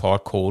skate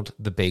park called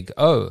the Big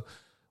O,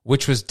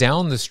 which was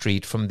down the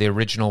street from the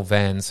original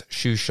Vans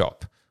shoe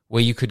shop,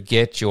 where you could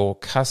get your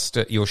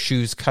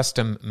shoes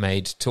custom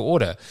made to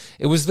order.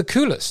 It was the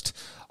coolest.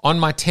 On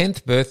my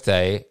 10th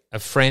birthday, a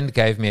friend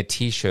gave me a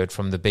t-shirt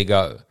from the Big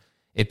O.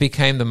 It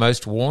became the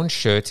most worn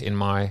shirt in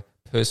my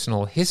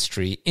personal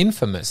history,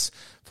 infamous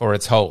for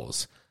its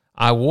holes.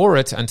 I wore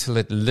it until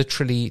it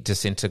literally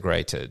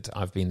disintegrated.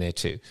 I've been there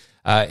too.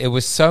 It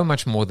was so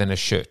much more than a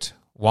shirt.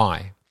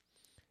 Why?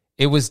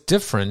 It was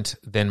different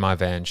than my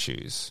Van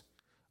shoes.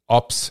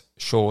 Op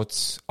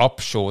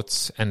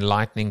shorts, and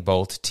lightning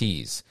bolt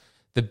tees.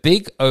 The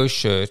Big O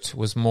shirt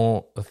was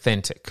more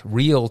authentic,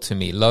 real to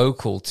me,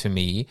 local to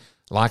me,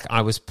 like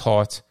I was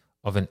part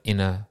of an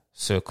inner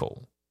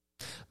circle.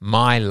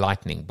 My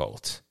lightning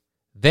bolt.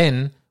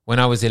 Then, when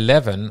I was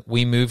 11,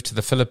 we moved to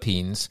the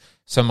Philippines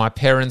so my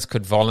parents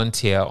could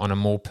volunteer on a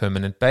more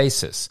permanent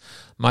basis.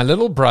 My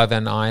little brother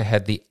and I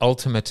had the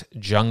ultimate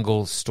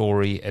jungle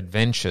story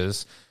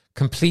adventures,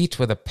 complete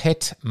with a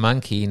pet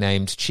monkey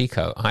named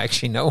Chico. I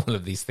actually know all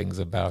of these things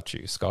about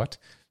you, Scott,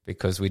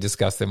 because we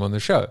discussed them on the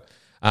show.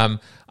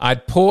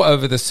 I'd pore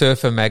over the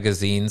surfer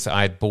magazines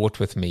I'd bought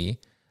with me,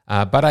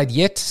 but I'd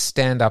yet to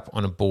stand up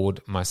on a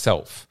board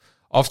myself.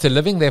 After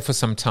living there for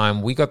some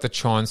time, we got the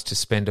chance to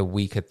spend a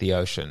week at the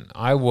ocean.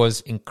 I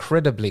was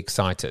incredibly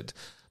excited.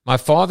 My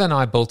father and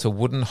I built a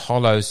wooden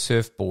hollow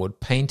surfboard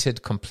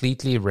painted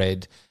completely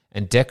red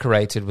and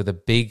decorated with a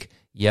big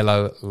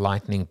yellow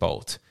lightning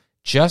bolt,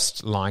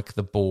 just like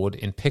the board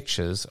in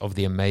pictures of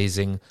the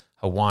amazing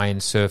Hawaiian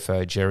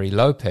surfer Jerry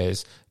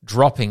Lopez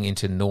dropping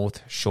into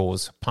North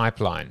Shore's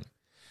pipeline.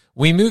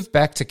 We moved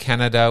back to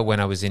Canada when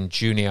I was in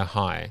junior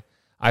high.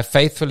 I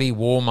faithfully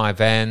wore my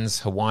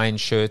Vans, Hawaiian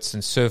shirts,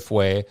 and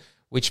surfwear,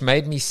 which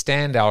made me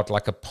stand out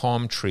like a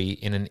palm tree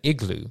in an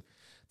igloo.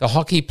 The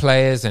hockey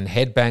players and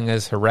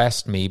headbangers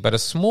harassed me, but a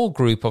small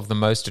group of the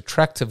most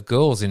attractive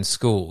girls in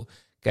school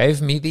gave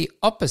me the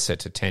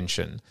opposite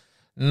attention.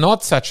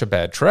 Not such a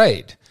bad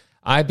trade.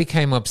 I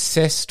became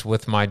obsessed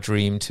with my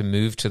dream to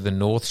move to the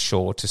North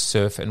Shore to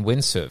surf and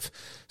windsurf,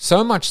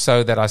 so much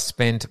so that I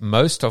spent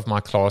most of my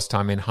class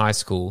time in high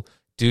school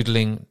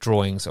doodling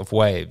drawings of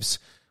waves.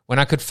 When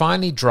I could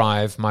finally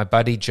drive, my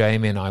buddy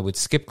Jamie and I would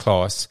skip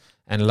class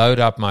and load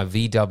up my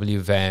VW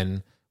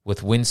van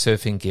with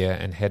windsurfing gear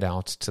and head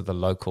out to the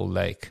local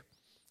lake.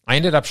 I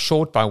ended up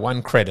short by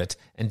 1 credit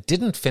and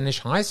didn't finish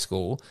high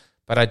school,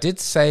 but I did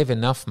save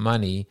enough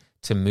money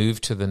to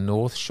move to the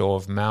North Shore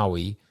of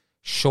Maui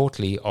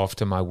shortly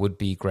after my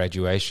would-be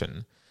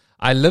graduation.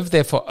 I lived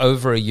there for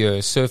over a year,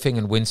 surfing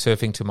and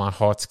windsurfing to my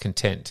heart's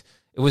content.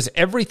 It was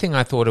everything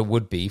I thought it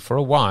would be for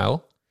a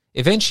while.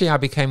 Eventually, I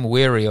became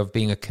weary of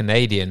being a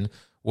Canadian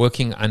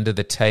working under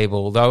the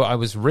table. Though I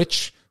was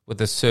rich with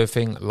the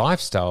surfing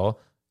lifestyle,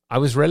 I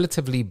was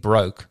relatively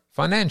broke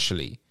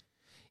financially.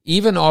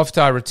 Even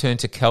after I returned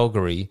to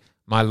Calgary,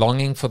 my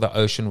longing for the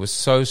ocean was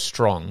so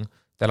strong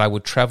that I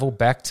would travel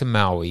back to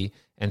Maui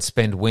and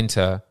spend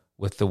winter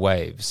with the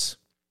waves.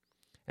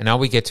 And now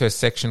we get to a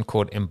section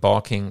called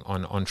Embarking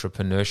on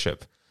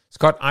Entrepreneurship.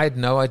 Scott, I had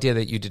no idea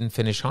that you didn't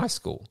finish high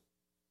school.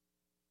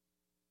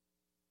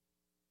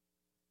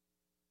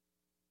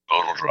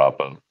 Total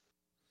dropout.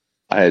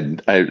 I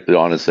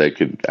honestly,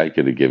 I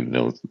could have given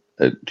no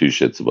 2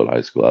 shits about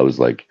high school. I was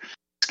like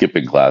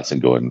skipping class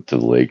and going to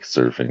the lake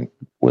surfing,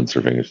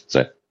 windsurfing, I should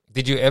say.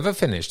 Did you ever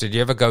finish? Did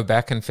you ever go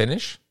back and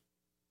finish?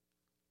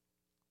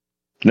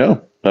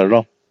 No, not at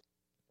all.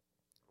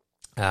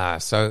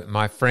 So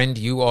my friend,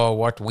 you are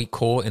what we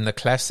call in the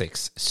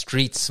classics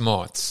street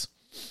smarts.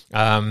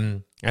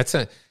 That's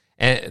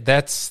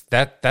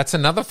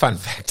another fun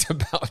fact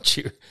about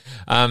you.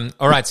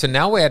 All right, so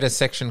now we're at a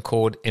section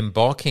called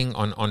Embarking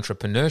on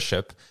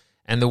Entrepreneurship,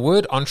 And the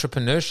word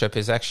entrepreneurship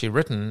is actually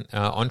written,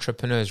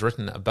 entrepreneur is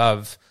written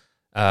above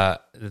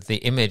the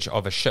image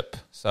of a ship.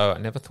 So I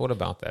never thought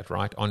about that,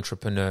 right?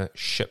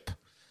 Entrepreneurship.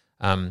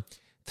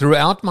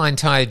 Throughout my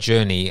entire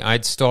journey,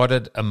 I'd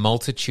started a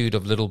multitude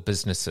of little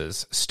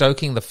businesses,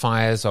 stoking the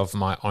fires of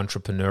my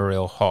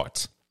entrepreneurial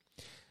heart.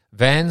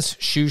 Van's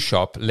shoe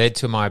shop led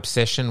to my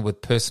obsession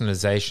with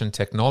personalization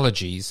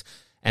technologies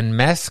and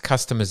mass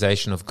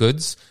customization of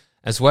goods,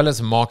 as well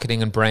as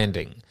marketing and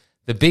branding.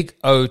 The Big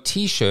O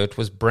t-shirt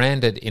was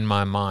branded in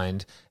my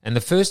mind, and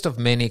the first of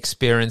many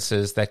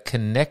experiences that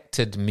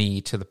connected me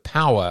to the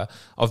power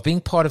of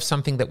being part of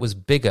something that was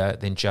bigger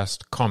than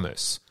just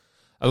commerce.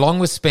 Along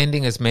with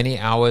spending as many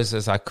hours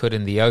as I could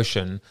in the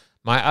ocean,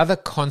 my other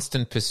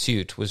constant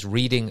pursuit was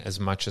reading as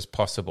much as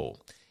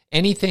possible.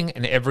 Anything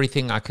and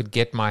everything I could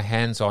get my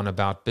hands on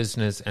about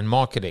business and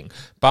marketing.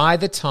 By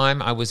the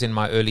time I was in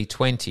my early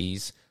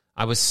 20s,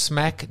 I was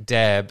smack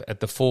dab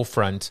at the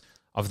forefront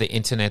of the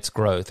internet's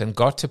growth and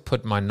got to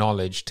put my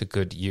knowledge to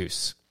good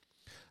use.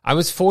 I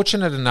was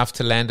fortunate enough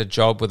to land a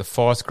job with a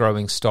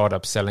fast-growing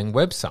startup selling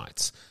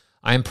websites.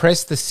 I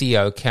impressed the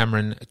CEO,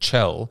 Cameron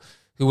Chell,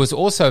 who was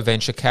also a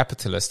venture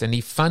capitalist, and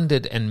he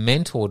funded and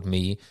mentored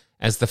me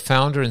as the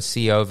founder and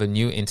CEO of a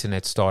new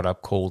internet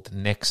startup called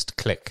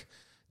NextClick,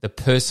 the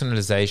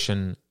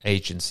personalization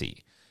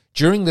agency.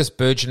 During this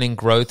burgeoning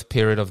growth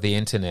period of the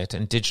internet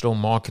and digital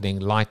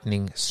marketing,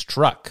 lightning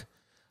struck.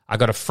 I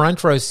got a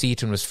front row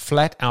seat and was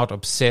flat out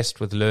obsessed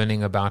with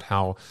learning about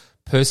how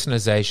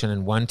personalization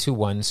and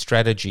one-to-one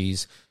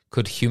strategies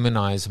could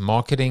humanize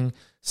marketing,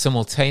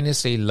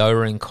 simultaneously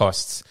lowering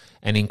costs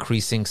and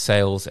increasing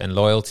sales and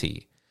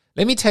loyalty.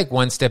 Let me take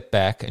one step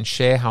back and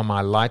share how my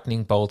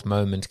lightning bolt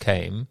moment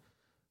came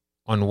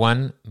on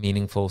one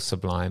meaningful,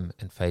 sublime,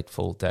 and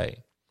fateful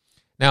day.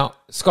 Now,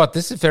 Scott,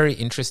 this is very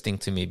interesting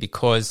to me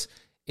because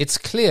it's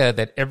clear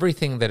that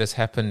everything that has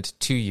happened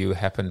to you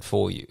happened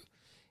for you.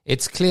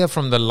 It's clear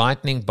from the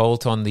lightning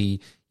bolt on the,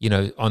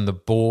 on the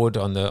board,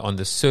 on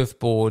the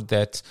surfboard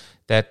that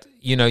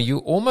you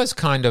almost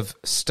kind of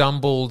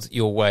stumbled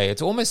your way.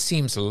 It almost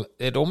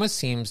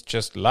seems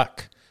just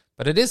luck,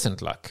 but it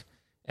isn't luck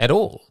at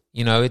all.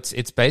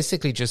 It's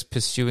basically just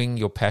pursuing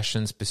your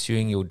passions,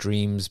 pursuing your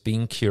dreams,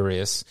 being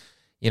curious.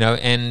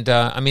 This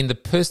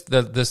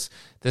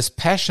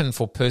passion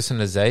for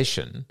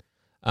personalization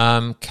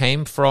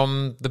came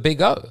from the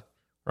Big O,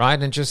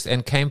 right?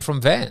 And came from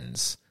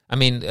Vans.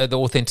 The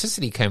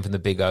authenticity came from the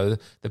Big O.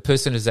 The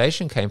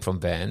personalization came from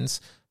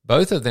Vans.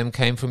 Both of them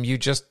came from you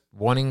just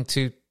wanting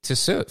to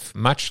surf,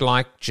 much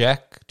like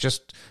Jack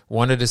just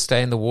wanted to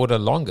stay in the water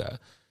longer.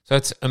 So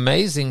it's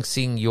amazing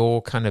seeing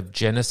your kind of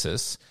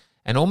genesis,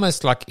 and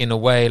almost like in a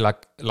way,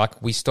 like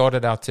we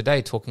started out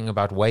today talking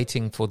about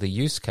waiting for the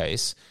use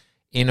case.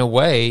 In a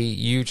way,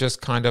 you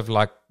just kind of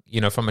like,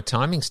 from a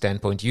timing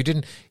standpoint, you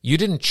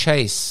didn't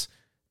chase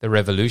the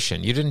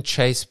revolution. You didn't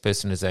chase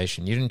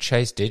personalization. You didn't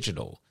chase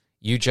digital.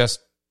 You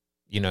just,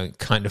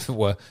 kind of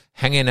were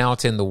hanging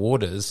out in the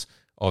waters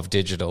of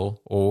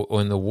digital or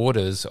in the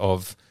waters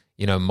of,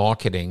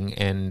 marketing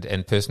and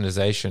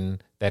personalization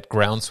that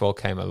Groundswell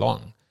came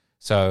along.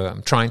 So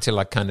I'm trying to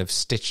like kind of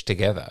stitch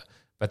together,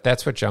 but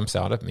that's what jumps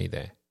out at me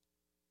there.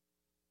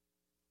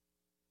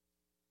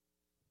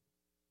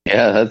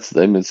 Yeah,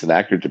 it's an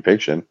accurate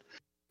depiction.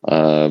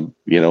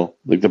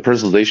 Like the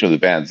personalization of the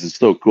bands is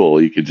so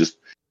cool. You could just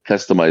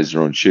customize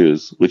your own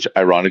shoes, which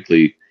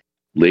ironically,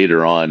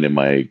 later on in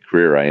my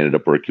career, I ended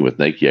up working with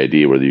Nike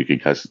ID, where you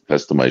could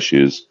customize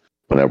shoes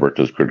when I worked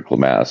with Critical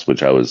Mass,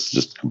 which I was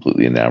just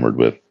completely enamored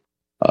with.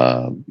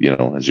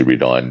 As you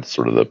read on,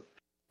 sort of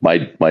my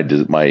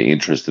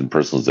interest in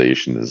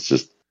personalization is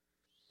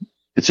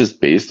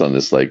just based on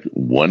this like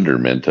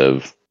wonderment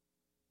of,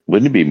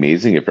 wouldn't it be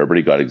amazing if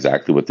everybody got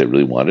exactly what they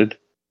really wanted?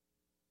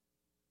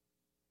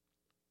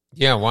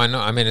 Yeah, why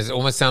not? It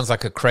almost sounds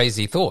like a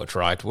crazy thought,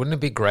 right? Wouldn't it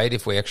be great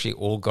if we actually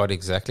all got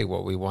exactly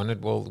what we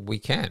wanted? Well, we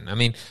can.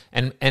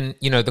 And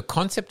the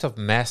concept of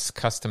mass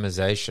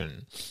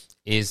customization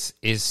is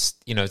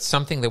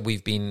something that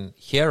we've been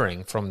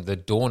hearing from the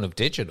dawn of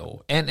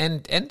digital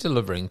and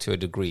delivering to a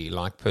degree,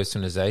 like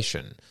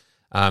personalization.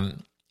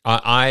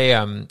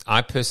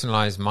 I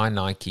personalized my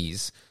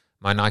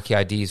Nike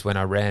IDs when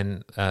I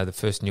ran the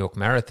first New York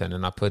Marathon,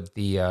 and I put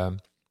the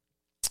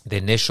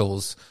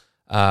initials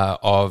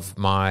of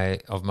my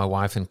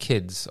wife and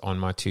kids on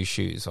my two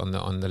shoes on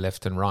the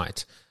left and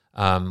right,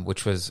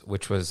 which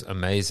was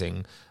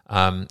amazing.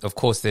 Of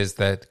course, there's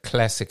that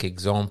classic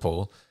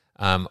example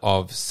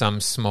of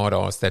some smart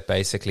ass that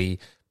basically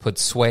put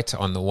sweat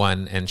on the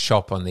one and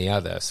shop on the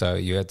other. So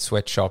you had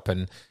sweatshop,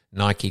 and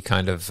Nike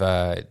kind of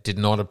did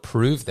not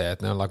approve that.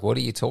 And they're like, what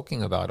are you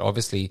talking about?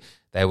 Obviously,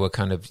 they were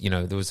kind of,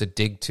 there was a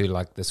dig to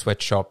like the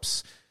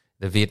sweatshops,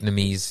 the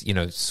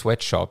Vietnamese,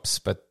 sweatshops,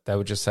 but they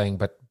were just saying,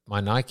 but my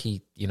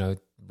Nike,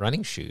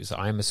 running shoes,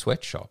 I am a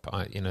sweatshop.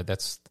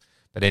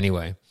 But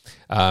anyway,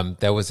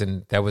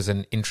 that was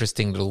an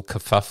interesting little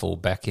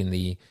kerfuffle back in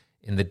the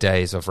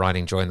days of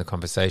writing Joy in the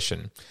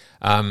Conversation.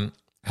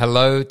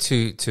 Hello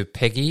to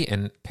Peggy,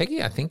 and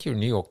Peggy, I think you're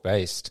New York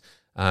based.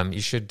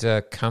 you should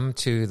come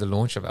to the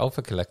launch of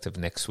Alpha Collective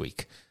next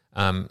week.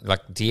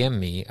 Like DM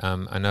me.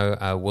 I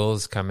know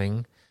Will's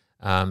coming,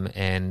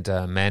 and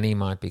Manny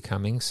might be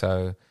coming.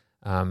 So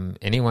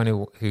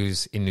anyone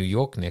who's in New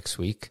York next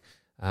week,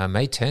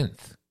 May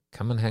 10th,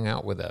 come and hang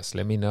out with us.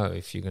 Let me know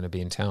if you're going to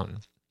be in town.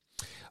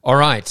 All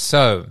right,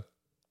 so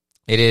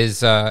it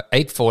is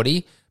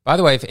 8:40. By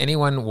the way, if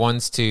anyone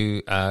wants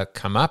to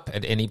come up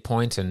at any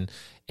point and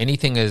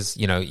anything is,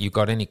 you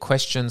got any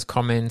questions,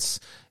 comments,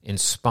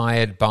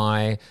 inspired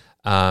by,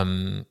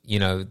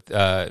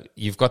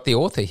 you've got the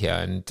author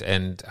here,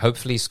 and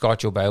hopefully,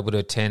 Scott, you'll be able to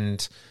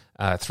attend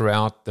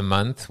throughout the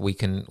month.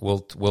 We'll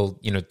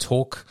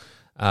talk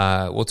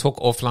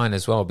offline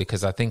as well,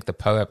 because I think the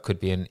POAP could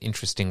be an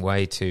interesting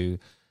way to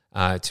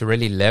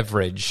really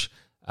leverage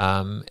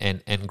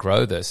and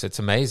grow this. It's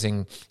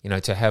amazing,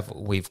 to have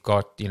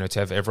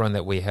everyone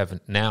that we have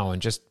now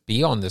and just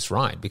be on this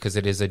ride, because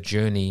it is a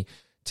journey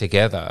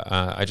together.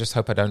 I just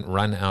hope I don't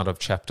run out of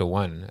chapter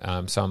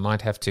 1. So I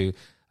might have to,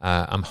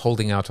 I'm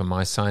holding out on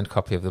my signed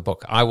copy of the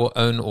book. I will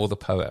own all the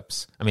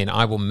POAPs.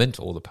 I will mint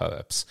all the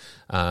POAPs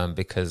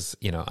because,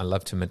 I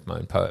love to mint my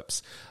own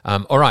POAPs.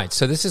 All right,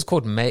 so this is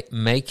called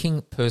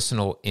Making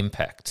Personal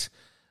Impact.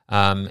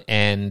 There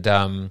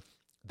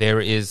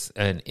is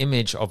an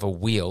image of a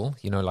wheel,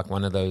 like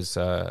one of those,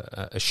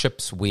 a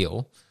ship's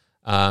wheel,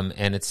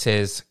 and it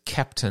says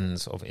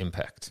Captains of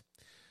Impact.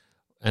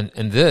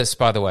 And this,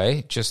 by the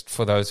way, just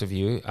for those of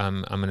you,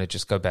 I'm going to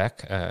just go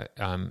back.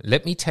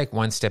 Let me take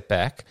one step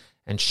back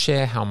and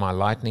share how my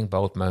lightning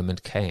bolt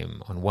moment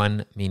came on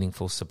one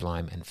meaningful,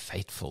 sublime, and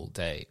fateful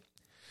day.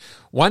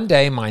 One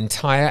day, my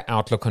entire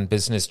outlook on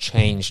business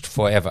changed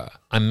forever.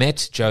 I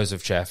met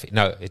Joseph Jaffe.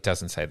 No, it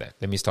doesn't say that.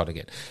 Let me start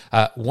again.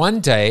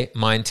 One day,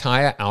 my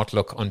entire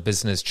outlook on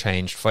business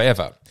changed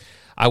forever.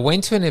 I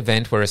went to an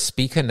event where a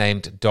speaker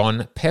named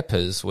Don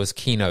Peppers was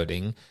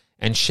keynoting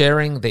and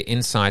sharing the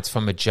insights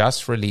from a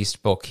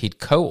just-released book he'd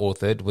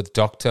co-authored with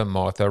Dr.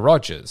 Martha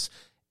Rogers,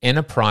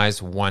 Enterprise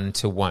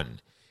 1-to-1.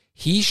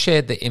 He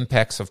shared the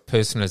impacts of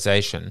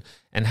personalization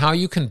and how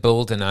you can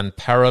build an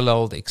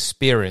unparalleled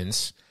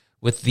experience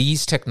with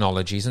these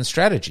technologies and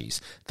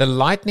strategies. The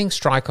lightning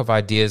strike of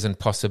ideas and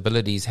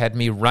possibilities had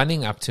me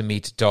running up to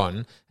meet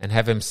Don and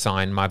have him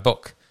sign my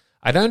book.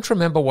 I don't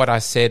remember what I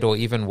said or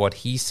even what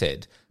he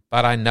said,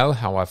 but I know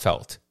how I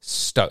felt,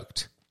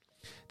 stoked.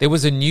 There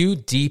was a new,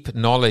 deep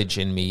knowledge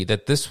in me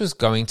that this was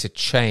going to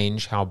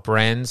change how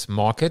brands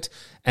market,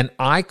 and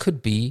I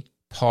could be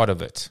part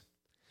of it.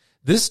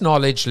 This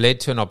knowledge led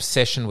to an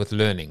obsession with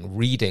learning,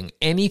 reading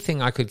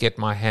anything I could get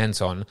my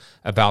hands on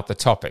about the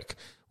topic,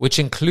 which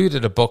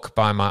included a book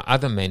by my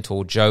other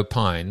mentor, Joe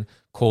Pine,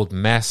 called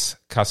Mass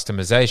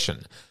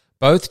Customization.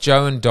 Both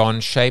Joe and Don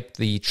shaped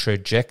the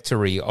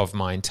trajectory of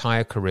my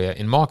entire career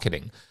in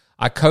marketing.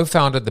 I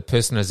co-founded the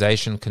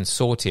Personalization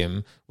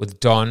Consortium with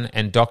Don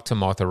and Dr.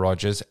 Martha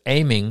Rogers,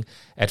 aiming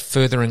at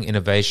furthering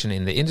innovation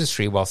in the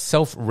industry while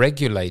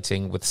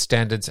self-regulating with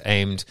standards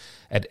aimed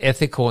at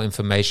ethical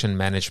information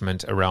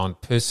management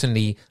around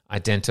personally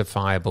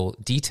identifiable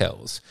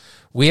details.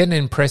 We had an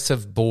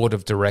impressive board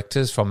of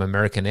directors from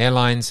American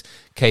Airlines,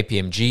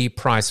 KPMG,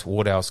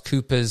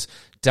 PricewaterhouseCoopers,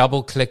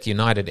 DoubleClick,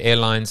 United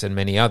Airlines, and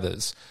many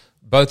others.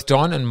 Both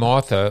Don and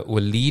Martha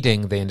were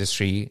leading the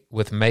industry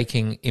with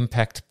making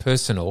impact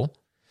personal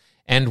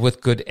and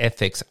with good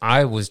ethics.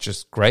 I was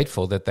just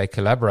grateful that they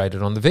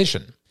collaborated on the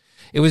vision.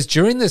 It was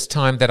during this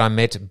time that I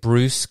met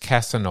Bruce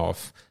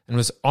Kasanoff and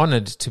was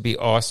honored to be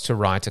asked to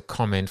write a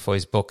comment for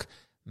his book,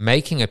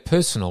 Making It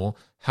Personal,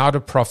 How to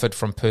Profit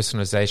from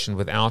Personalization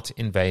Without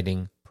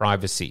Invading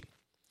Privacy.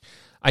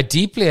 I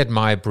deeply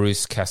admire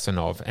Bruce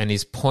Kasanoff and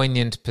his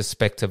poignant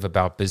perspective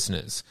about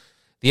business.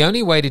 The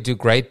only way to do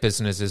great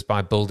business is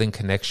by building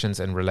connections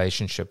and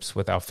relationships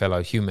with our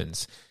fellow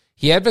humans.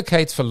 He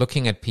advocates for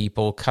looking at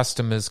people,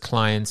 customers,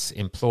 clients,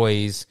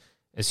 employees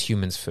as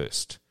humans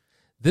first.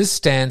 This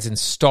stands in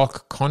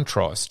stark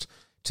contrast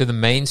to the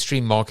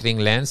mainstream marketing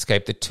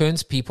landscape that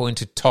turns people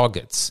into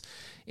targets.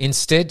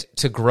 Instead,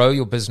 to grow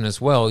your business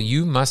well,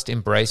 you must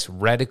embrace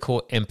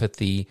radical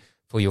empathy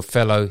for your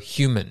fellow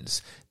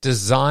humans.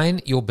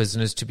 Design your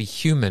business to be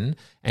human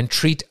and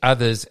treat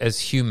others as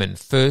human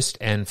first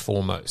and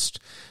foremost.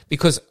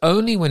 Because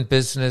only when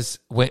business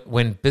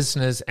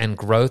and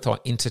growth are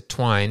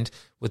intertwined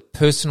with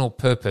personal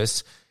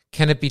purpose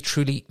can it be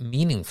truly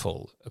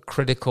meaningful, a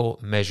critical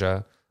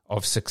measure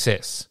of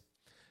success.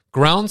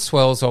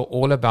 Groundswells are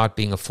all about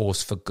being a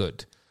force for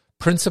good.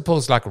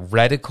 Principles like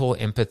radical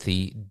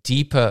empathy,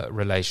 deeper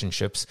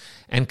relationships,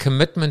 and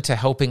commitment to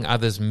helping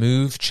others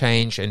move,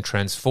 change, and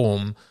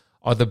transform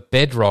are the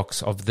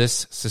bedrocks of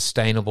this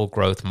sustainable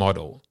growth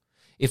model.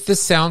 If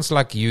this sounds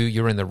like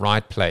you're in the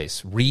right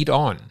place. Read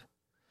on.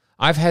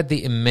 I've had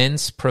the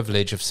immense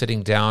privilege of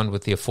sitting down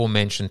with the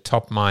aforementioned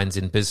top minds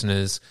in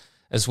business,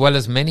 as well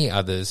as many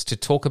others, to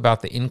talk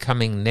about the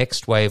incoming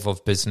next wave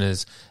of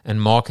business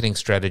and marketing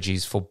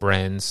strategies for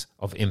brands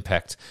of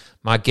impact.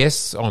 My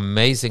guests are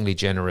amazingly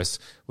generous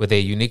with their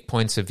unique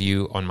points of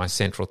view on my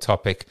central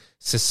topic,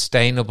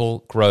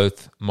 sustainable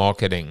growth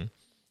marketing.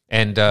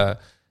 And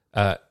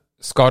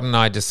Scott and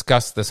I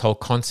discussed this whole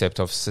concept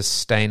of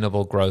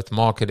sustainable growth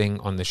marketing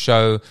on the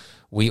show.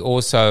 We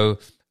also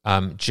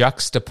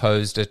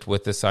juxtaposed it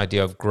with this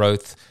idea of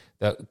growth,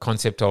 the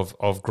concept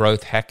of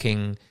growth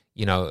hacking.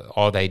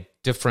 Are they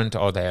different?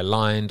 Are they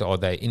aligned? Are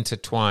they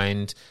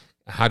intertwined?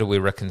 How do we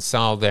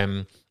reconcile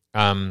them?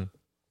 I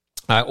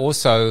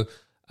also,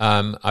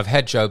 I've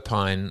had Joe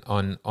Pine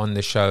on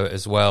the show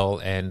as well,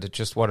 and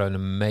just what an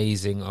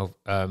amazing,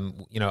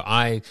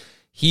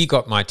 he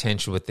got my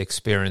attention with the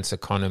experience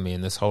economy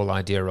and this whole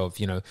idea of,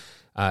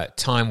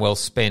 time well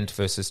spent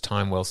versus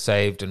time well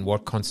saved, and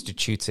what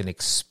constitutes an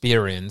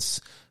experience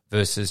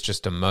versus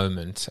just a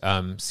moment.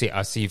 I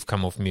see you've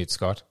come off mute,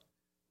 Scott.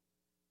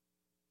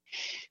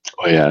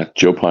 Oh yeah,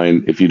 Joe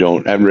Pine. If you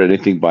haven't read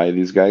anything by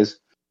these guys,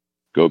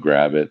 go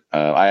grab it.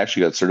 I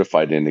actually got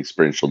certified in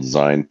experiential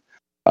design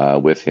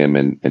with him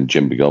and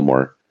Jim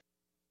Gilmore,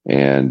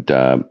 and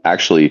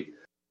actually,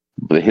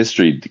 the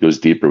history goes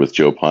deeper with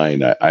Joe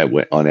Pine. I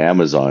went on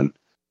Amazon.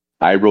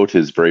 I wrote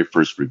his very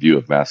first review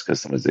of mass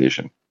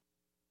customization,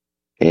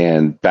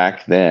 and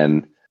back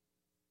then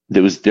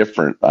it was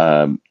different.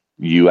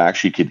 You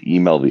actually could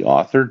email the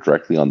author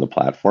directly on the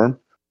platform,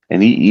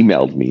 and he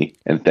emailed me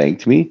and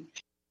thanked me.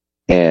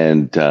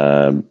 And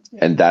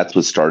that's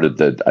what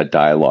started a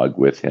dialogue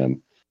with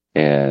him.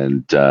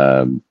 And,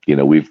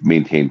 we've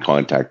maintained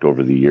contact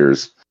over the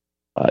years,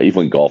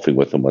 even golfing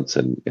with him once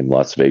in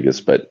Las Vegas.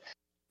 But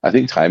I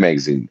think Time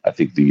Magazine,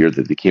 the year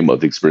that they came out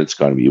with the experience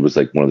economy, it was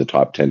like one of the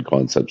top 10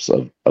 concepts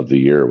of the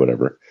year or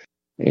whatever.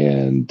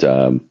 And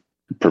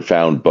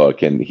profound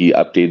book. And he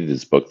updated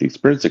his book, The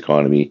Experience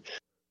Economy,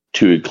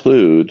 to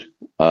include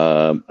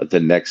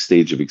the next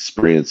stage of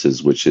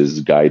experiences, which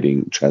is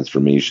guiding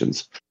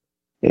transformations.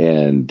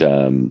 And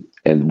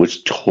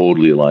which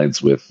totally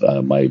aligns with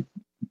my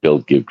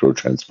build, give, grow,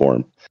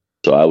 transform.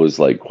 So I was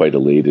like quite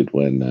elated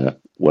when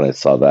I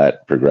saw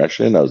that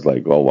progression. I was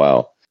like, oh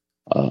wow,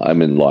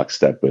 I'm in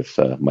lockstep with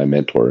my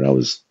mentor, and I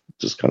was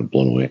just kind of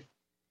blown away.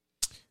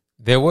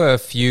 There were a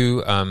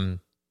few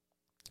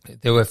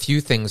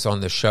things on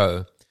the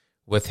show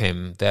with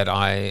him that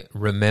I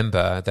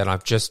remember that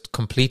I've just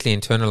completely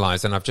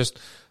internalized, and I've just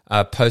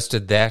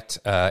posted that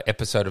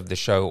episode of the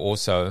show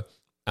also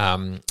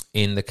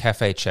in the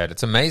cafe chat.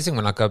 It's amazing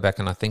when I go back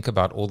and I think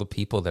about all the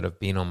people that have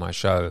been on my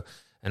show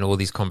and all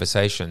these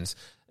conversations.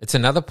 It's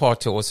another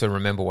part to also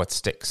remember what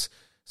sticks.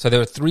 So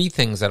there are three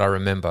things that I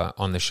remember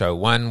on the show.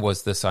 One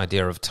was this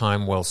idea of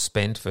time well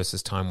spent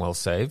versus time well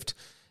saved.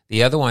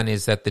 The other one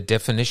is that the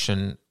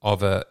definition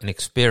of an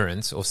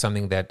experience or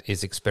something that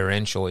is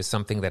experiential is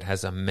something that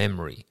has a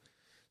memory.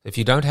 If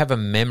you don't have a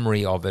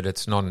memory of it,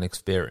 it's not an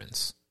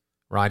experience,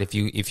 right?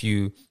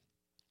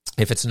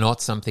 If it's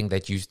not something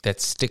that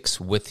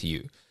sticks with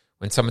you.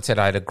 When someone said,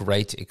 I had a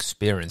great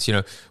experience,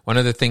 one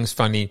of the things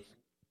funny,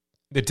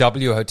 the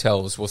W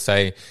hotels will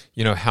say,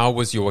 how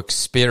was your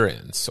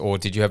experience? Or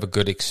did you have a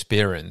good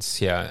experience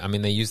here? I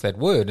mean, they use that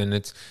word, and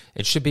it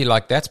should be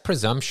like, that's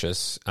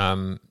presumptuous,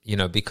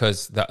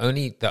 because the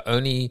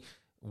only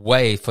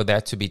way for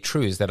that to be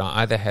true is that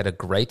I either had a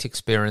great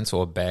experience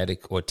or a bad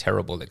or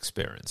terrible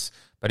experience.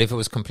 But if it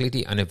was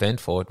completely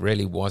uneventful, it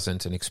really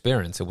wasn't an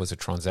experience. It was a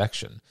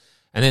transaction.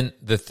 And then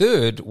the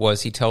third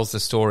was he tells the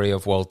story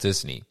of Walt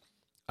Disney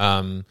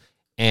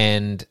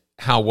and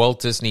how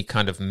Walt Disney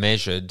kind of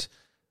measured,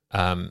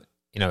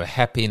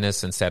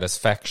 happiness and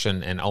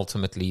satisfaction and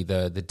ultimately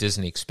the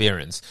Disney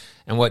experience.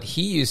 And what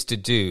he used to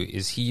do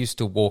is he used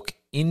to walk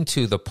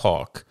into the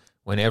park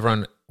when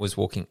everyone was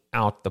walking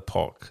out the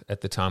park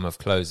at the time of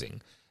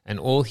closing. And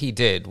all he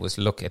did was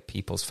look at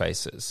people's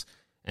faces.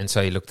 And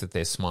so he looked at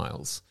their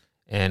smiles.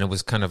 And it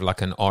was kind of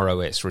like an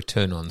ROS,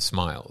 return on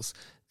smiles.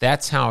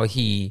 That's how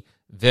he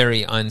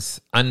very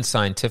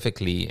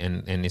unscientifically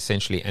and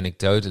essentially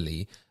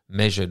anecdotally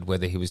measured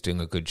whether he was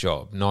doing a good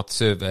job. Not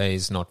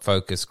surveys, not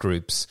focus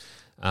groups,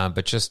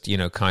 but just,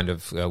 kind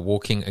of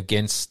walking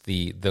against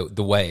the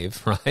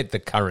wave, right? The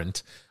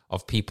current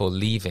of people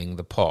leaving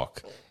the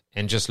park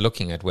and just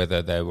looking at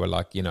whether they were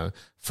like,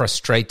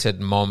 frustrated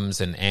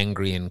moms and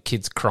angry and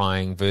kids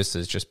crying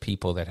versus just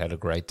people that had a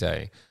great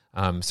day.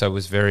 So it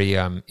was very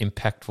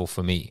impactful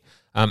for me.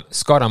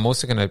 Scott, I'm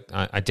also going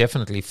to, I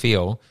definitely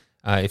feel,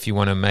 if you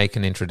want to make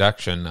an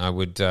introduction, I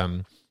would,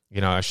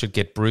 I should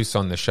get Bruce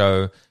on the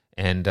show,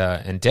 and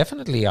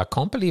definitely, I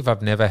can't believe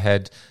I've never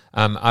had.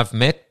 I've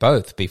met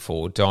both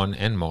before, Don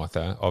and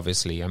Martha.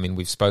 Obviously, I mean,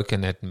 we've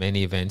spoken at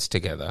many events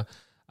together.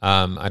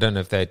 I don't know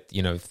if that,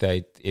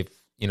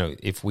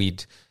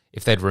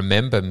 if they'd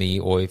remember me,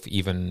 or if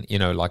even,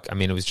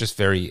 it was just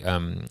very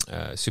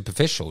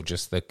superficial,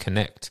 just the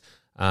connect.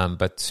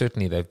 But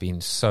certainly, they've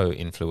been so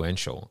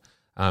influential.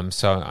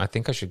 So I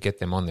think I should get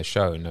them on the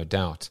show, no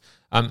doubt.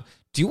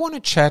 Do you want to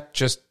chat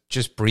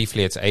just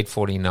briefly? It's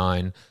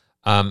 8:49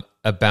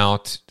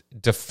 about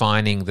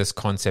defining this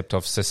concept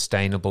of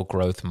sustainable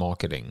growth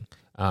marketing,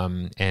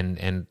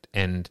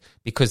 and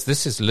because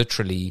this is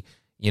literally,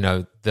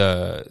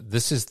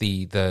 this is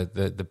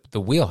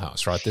the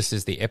wheelhouse, right? This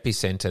is the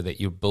epicenter that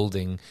you're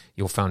building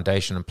your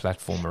foundation and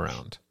platform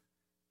around.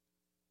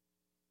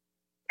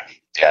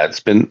 Yeah, it's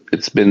been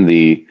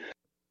the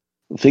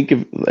think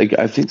of like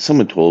I think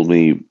someone told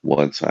me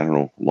once, I don't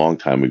know, a long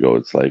time ago,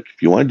 it's like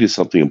if you want to do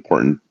something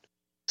important,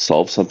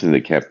 solve something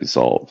that can't be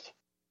solved.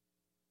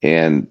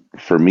 And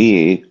for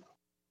me,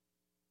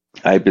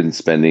 I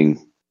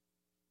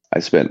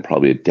spent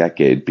probably a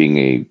decade being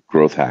a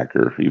growth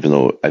hacker, even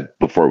though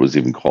before it was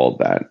even called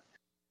that,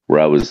 where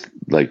I was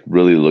like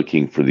really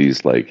looking for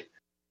these like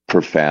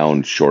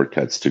profound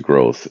shortcuts to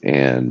growth.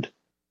 And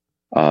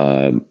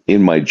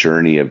in my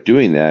journey of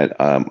doing that,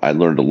 I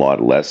learned a lot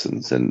of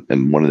lessons. And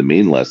one of the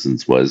main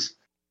lessons was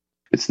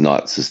it's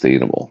not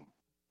sustainable.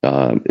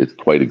 It's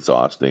quite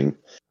exhausting.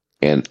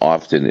 And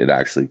often it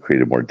actually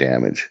created more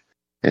damage.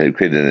 And it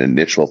created an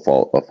initial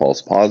a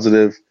false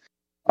positive.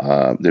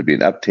 There'd be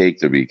an uptake,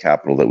 there'd be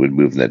capital that would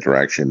move in that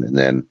direction, and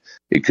then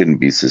it couldn't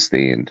be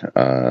sustained.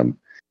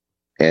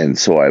 And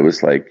so I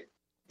was like,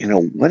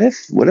 what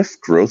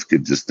if growth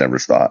could just never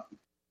stop?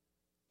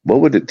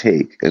 What would it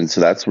take? And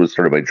so that's what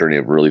started my journey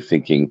of really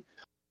thinking.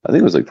 I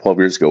think it was like 12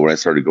 years ago when I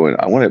started going,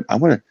 I want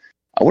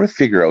to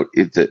figure out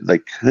if that,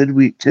 like,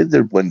 could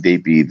there one day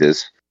be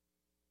this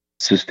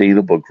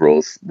sustainable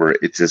growth where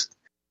it just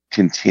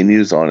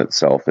continues on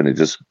itself and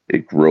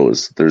it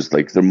grows.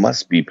 There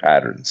must be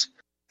patterns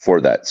for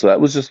that. So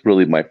that was just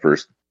really my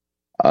first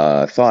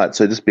thought.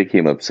 So I just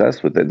became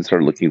obsessed with it and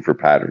started looking for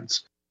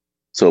patterns.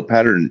 So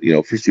pattern,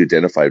 first you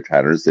identify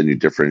patterns, then you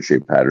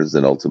differentiate patterns,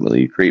 then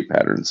ultimately you create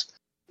patterns.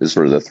 Is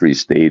sort of the three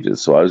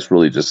stages. So I was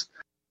really just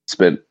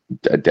spent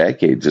a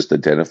decade just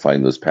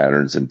identifying those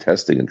patterns and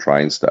testing and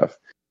trying stuff.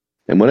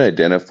 And what I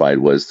identified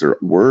was there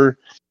were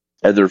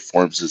other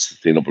forms of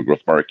sustainable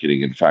growth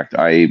marketing. In fact,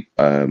 I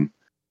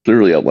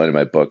clearly outlined in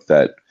my book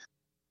that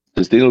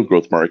sustainable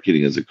growth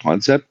marketing as a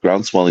concept,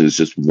 groundswelling is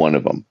just one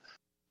of them.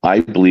 I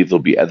believe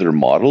there'll be other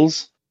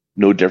models,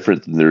 no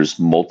different than there's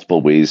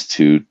multiple ways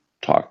to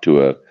talk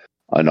to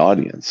an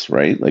audience,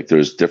 right? Like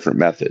there's different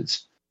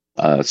methods.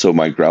 So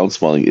my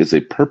groundswelling is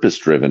a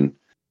purpose-driven,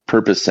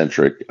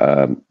 purpose-centric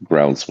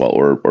groundswell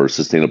or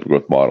sustainable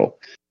growth model.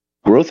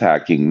 Growth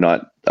hacking,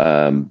 not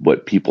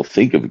what people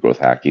think of growth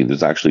hacking.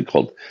 There's actually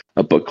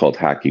a book called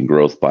Hacking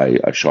Growth by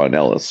Sean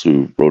Ellis,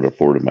 who wrote a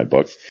forward in my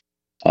book.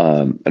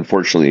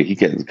 Unfortunately, he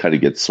kind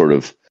of gets sort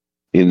of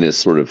in this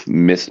sort of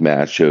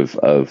mismatch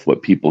of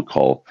what people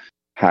call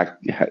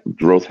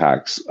growth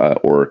hacks,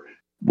 or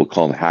we'll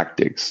call them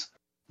hactics,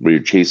 where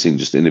you're chasing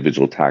just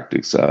individual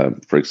tactics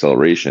for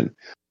acceleration.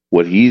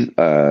 What he,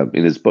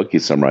 in his book, he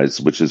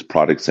summarized, which is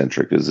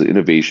product-centric, is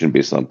innovation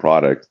based on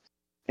product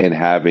and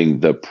having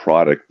the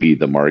product be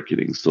the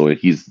marketing. So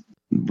he's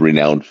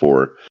renowned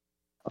for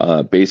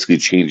basically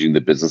changing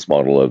the business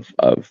model of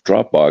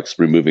Dropbox,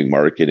 removing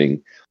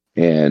marketing,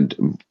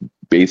 and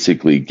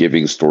basically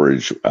giving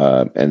storage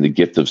and the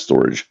gift of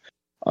storage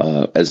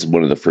as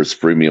one of the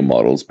first freemium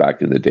models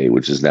back in the day,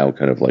 which is now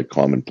kind of like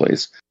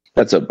commonplace.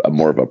 That's a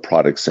more of a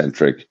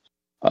product-centric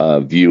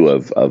view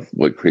of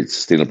what creates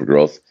sustainable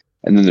growth.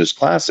 And then there's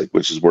classic,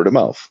 which is word of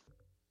mouth.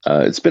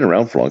 It's been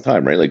around for a long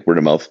time, right? Like word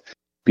of mouth,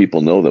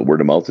 people know that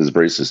word of mouth is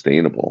very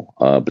sustainable,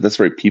 but that's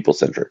very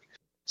people-centric.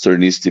 So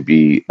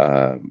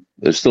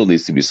there still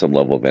needs to be some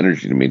level of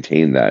energy to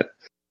maintain that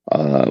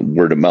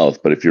word of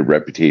mouth. But if your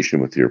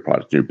reputation with your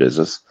product, your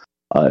business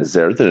is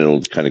there, then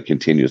it'll kind of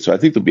continue. So I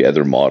think there'll be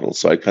other models.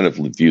 So I kind of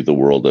view the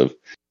world of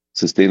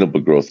sustainable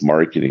growth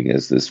marketing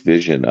as this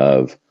vision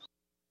of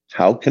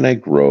how can I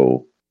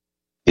grow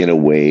in a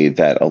way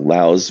that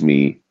allows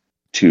me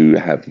to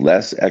have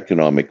less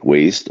economic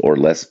waste or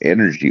less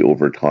energy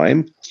over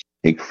time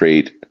and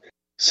create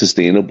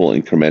sustainable,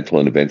 incremental,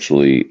 and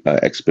eventually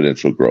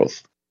exponential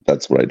growth.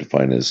 That's what I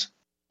define as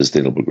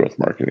sustainable growth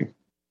marketing.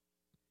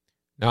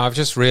 Now, I've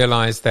just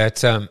realized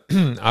that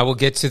I will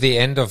get to the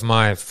end of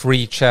my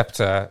free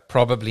chapter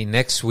probably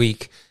next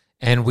week,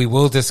 and we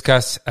will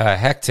discuss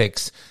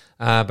hactics.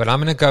 But I'm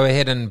going to go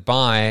ahead and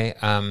buy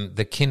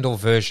the Kindle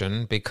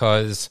version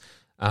because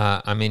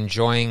I'm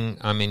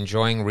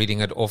enjoying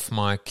reading it off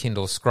my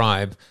Kindle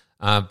Scribe.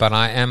 But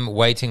I am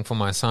waiting for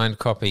my signed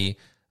copy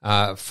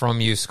from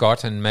you,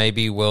 Scott, and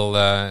maybe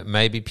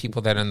maybe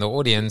people that are in the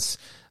audience,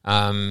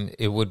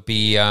 it would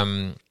be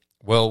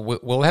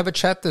we'll have a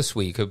chat this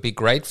week. It would be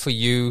great for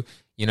you.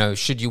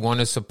 Should you want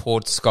to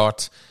support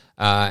Scott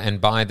and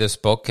buy this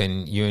book,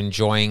 and you're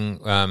enjoying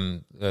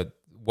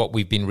what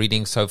we've been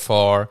reading so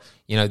far.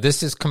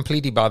 This is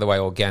completely, by the way,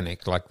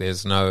 organic. Like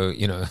there's no,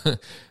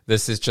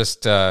 this is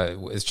just,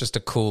 it's just a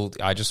cool,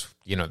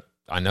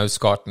 I know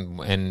Scott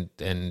and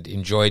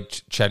enjoyed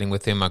chatting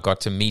with him. I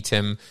got to meet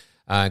him,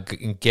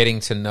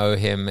 getting to know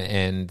him,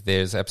 and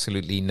there's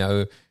absolutely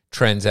no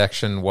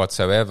transaction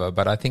whatsoever.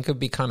 But I think it'd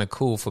be kind of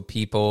cool for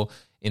people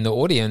in the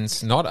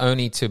audience, not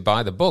only to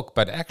buy the book,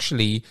 but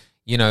actually,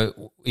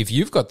 if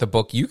you've got the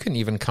book, you can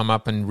even come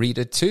up and read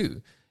it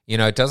too.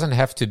 It doesn't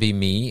have to be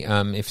me.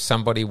 If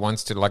somebody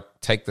wants to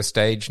take the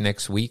stage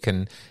next week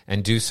and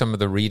do some of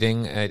the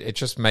reading, it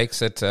just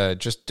makes it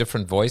just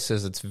different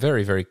voices. It's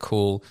very, very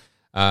cool.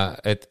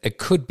 It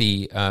could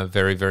be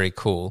very, very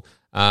cool.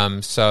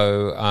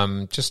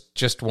 So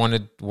just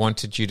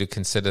wanted you to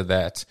consider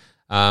that.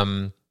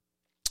 And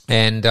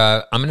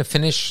I'm going to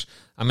finish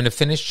I'm going to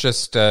finish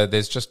just,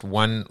 there's just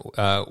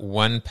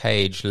one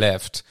page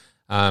left.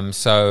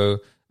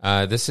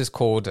 This is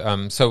called,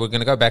 so we're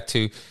going to go back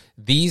to,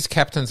 these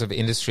captains of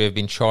industry have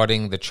been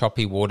charting the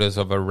choppy waters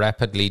of a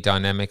rapidly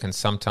dynamic and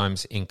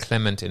sometimes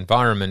inclement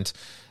environment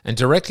and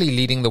directly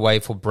leading the way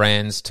for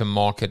brands to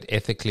market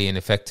ethically and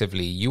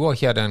effectively. You are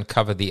here to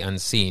uncover the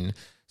unseen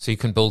so you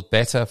can build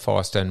better,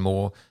 faster, and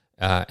more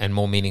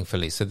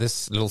meaningfully. So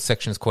this little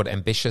section is called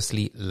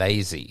Ambitiously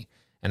Lazy.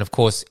 And of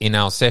course, in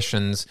our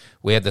sessions,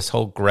 we had this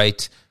whole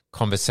great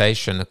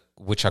conversation,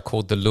 which I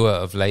called the lure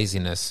of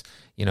laziness,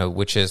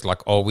 which is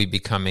like, are we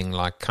becoming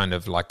like kind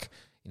of like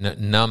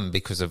numb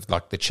because of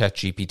like the chat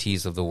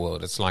GPTs of the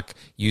world? It's like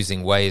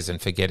using Waze and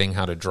forgetting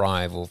how to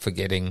drive, or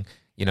forgetting,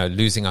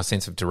 losing our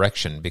sense of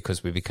direction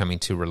because we're becoming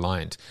too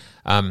reliant.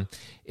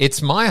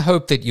 It's my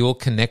hope that you'll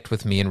connect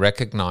with me and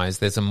recognize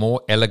there's a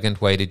more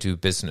elegant way to do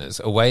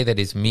business, a way that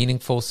is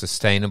meaningful,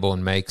 sustainable,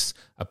 and makes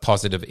a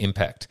positive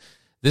impact.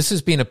 This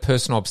has been a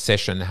personal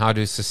obsession, how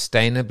to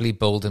sustainably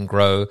build and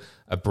grow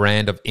a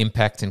brand of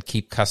impact and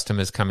keep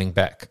customers coming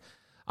back.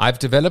 I've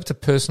developed a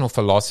personal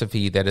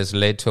philosophy that has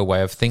led to a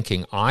way of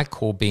thinking I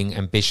call being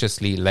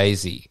ambitiously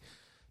lazy.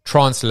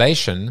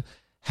 Translation,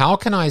 how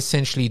can I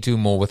essentially do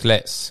more with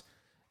less?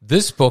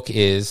 This book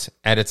is,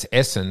 at its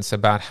essence,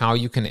 about how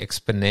you can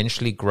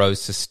exponentially grow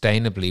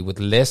sustainably with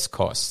less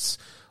costs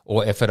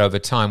or effort over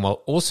time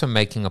while also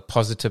making a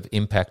positive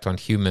impact on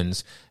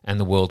humans and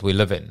the world we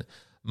live in.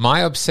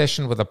 My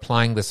obsession with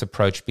applying this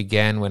approach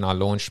began when I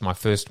launched my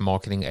first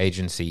marketing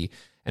agency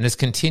and has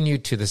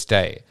continued to this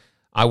day.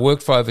 I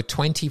worked for over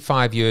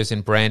 25 years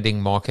in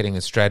branding, marketing,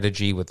 and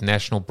strategy with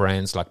national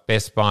brands like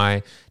Best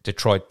Buy,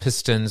 Detroit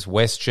Pistons,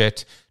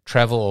 WestJet,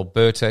 Travel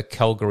Alberta,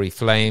 Calgary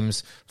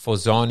Flames,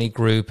 Forzani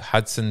Group,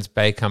 Hudson's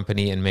Bay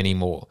Company, and many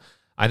more.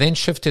 I then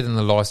shifted in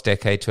the last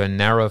decade to a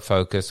narrow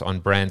focus on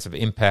brands of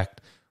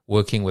impact,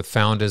 working with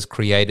founders,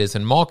 creators,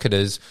 and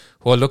marketers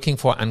who are looking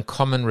for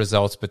uncommon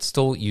results but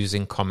still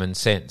using common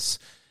sense.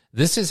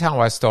 This is how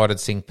I started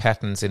seeing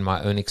patterns in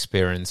my own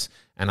experience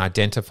and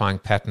identifying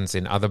patterns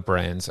in other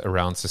brands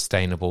around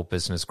sustainable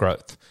business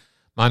growth.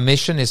 My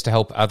mission is to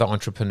help other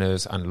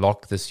entrepreneurs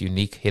unlock this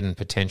unique hidden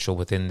potential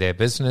within their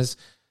business,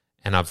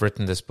 and I've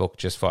written this book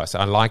just for us.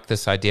 I like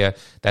this idea.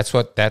 That's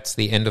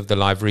the end of the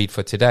live read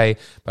for today,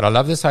 but I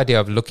love this idea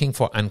of looking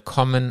for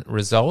uncommon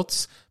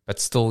results but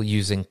still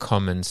using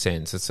common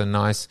sense. It's a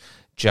nice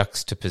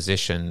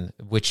juxtaposition,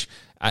 which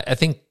I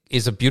think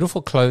is a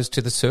beautiful close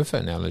to the surfer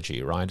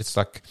analogy, right? It's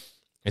like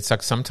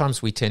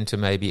sometimes we tend to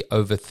maybe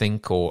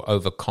overthink or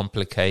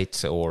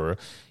overcomplicate, or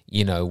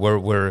we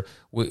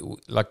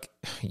like,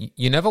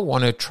 you never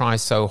want to try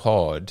so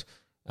hard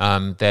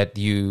that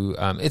you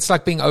it's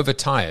like being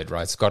overtired,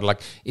 right, Scott?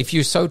 Like if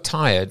you're so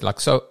tired, like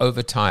so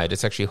overtired,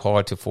 it's actually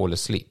hard to fall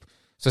asleep.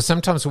 So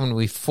sometimes when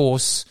we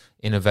force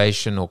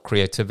innovation or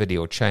creativity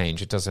or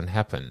change, it doesn't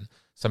happen.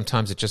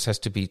 Sometimes it just has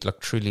to be like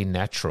truly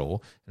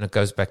natural, and it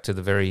goes back to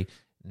the very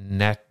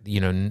the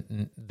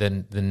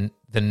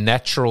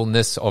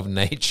naturalness of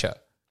nature.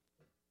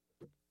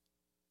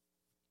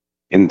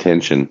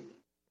 Intention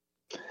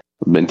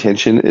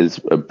is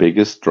a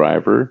biggest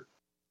driver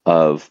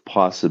of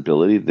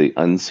possibility, the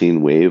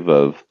unseen wave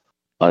of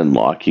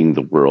unlocking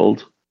the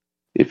world.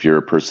 If you're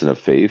a person of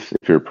faith,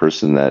 if you're a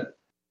person that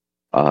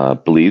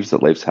believes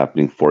that life's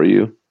happening for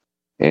you,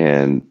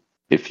 and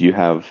if you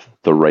have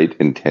the right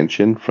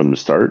intention from the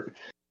start,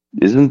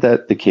 isn't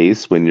that the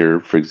case when you're,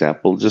 for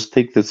example, just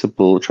take the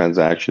simple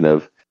transaction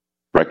of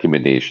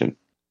recommendation.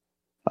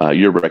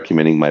 You're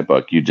recommending my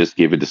book. You just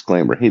gave a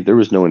disclaimer. Hey, there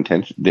was no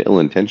ill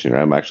intention.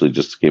 I'm actually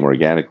just came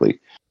organically.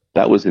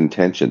 That was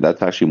intention.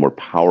 That's actually more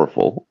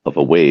powerful of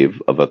a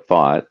wave, of a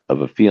thought,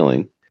 of a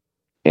feeling.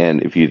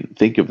 And if you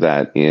think of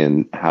that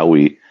in how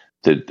the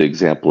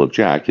example of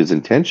Jack, his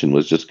intention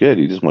was just good.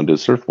 He just wanted to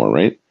surf more,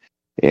 right?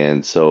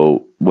 And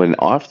so when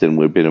often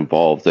we've been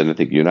involved, and I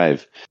think you and I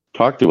have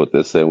talked about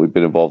this, and we've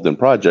been involved in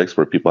projects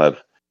where people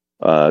have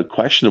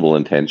questionable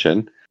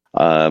intention,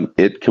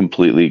 it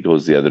completely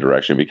goes the other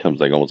direction. It becomes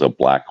like almost a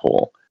black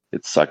hole.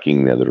 It's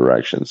sucking the other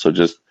direction. So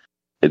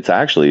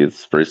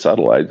it's very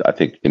subtle. I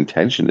think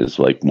intention is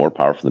like more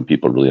powerful than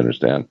people really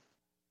understand.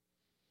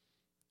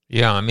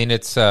 Yeah, I mean,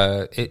 it's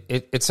a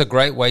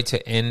great way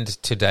to end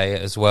today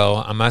as well.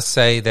 I must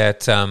say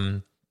that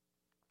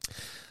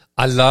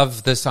I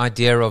love this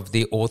idea of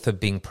the author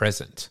being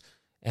present.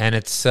 And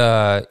it's,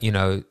 I'm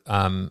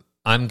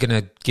going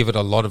to give it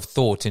a lot of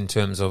thought in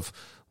terms of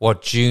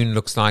what June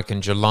looks like,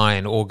 and July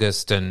and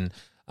August, and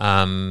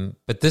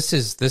but this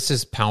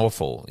is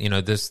powerful.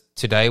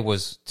 Today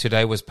was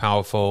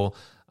powerful.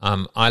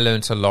 I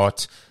learned a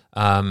lot.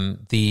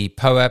 The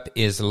POAP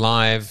is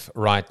live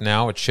right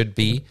now. It should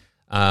be.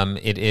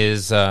 It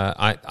is.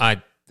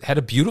 I had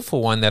a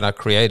beautiful one that I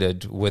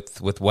created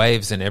with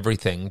waves and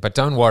everything. But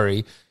don't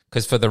worry,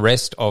 because for the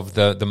rest of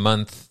the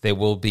month there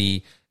will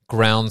be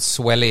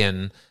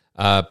Groundswellian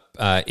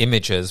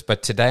images,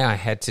 but today I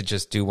had to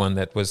just do one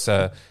that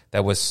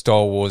was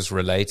Star Wars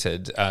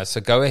related.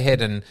 So go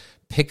ahead and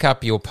pick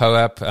up your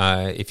POAP.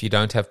 If you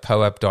don't have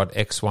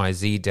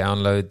POAP.xyz,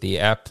 download the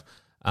app.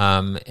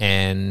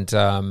 And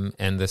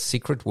the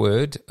secret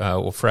word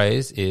or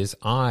phrase is,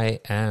 I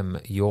am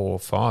your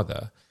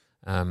father.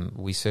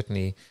 We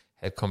certainly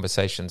had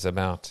conversations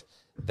about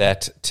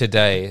that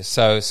today.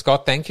 So,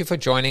 Scott, thank you for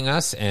joining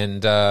us.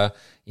 And,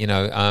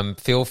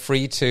 feel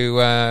free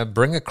to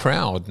bring a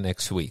crowd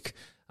next week.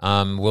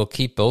 We'll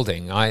keep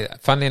building.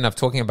 Funnily enough,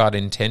 talking about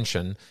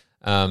intention,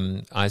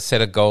 I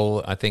set a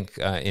goal, I think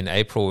in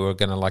April we were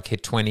going to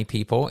hit 20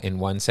 people in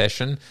one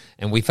session,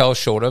 and we fell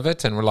short of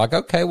it. And we're like,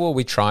 okay, well,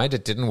 we tried.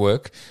 It didn't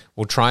work.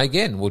 We'll try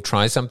again. We'll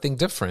try something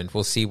different.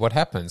 We'll see what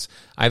happens.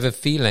 I have a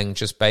feeling,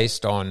 just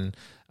based on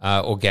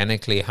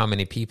organically how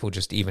many people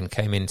just even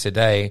came in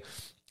today,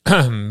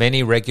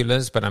 many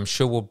regulars, but I'm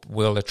sure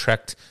we'll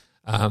attract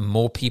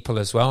more people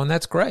as well. And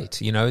that's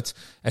great. It's,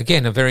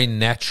 again, a very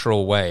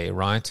natural way,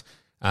 right?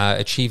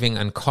 Achieving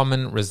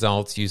uncommon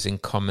results using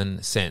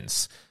common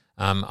sense.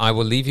 I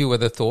will leave you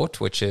with a thought,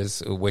 which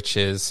is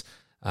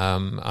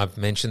I've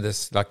mentioned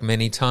this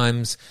many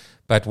times,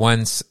 but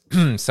once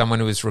someone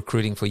who was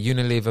recruiting for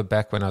Unilever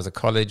back when I was at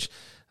college,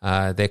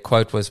 their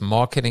quote was,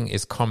 "Marketing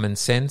is common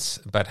sense,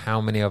 but how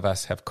many of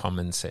us have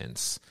common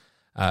sense?"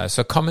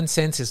 So common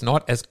sense is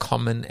not as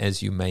common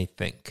as you may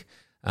think.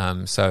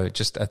 So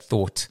just a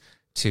thought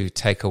to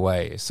take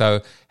away.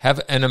 So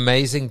have an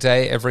amazing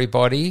day,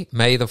 everybody.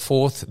 May the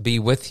 4th be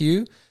with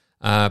you.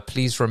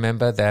 Please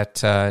remember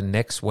that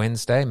next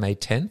Wednesday, May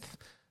 10th,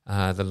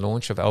 the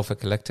launch of Alpha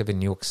Collective in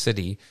New York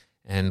City,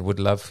 and would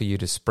love for you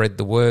to spread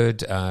the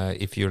word.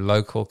 If you're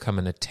local, come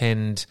and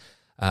attend.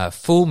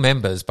 Full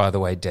members, by the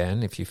way,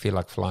 Dan, if you feel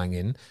like flying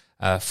in,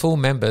 full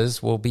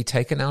members will be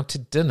taken out to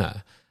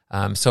dinner.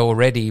 So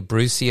already,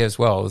 Brucey as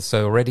well,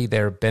 so already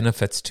there are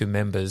benefits to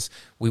members.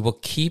 We will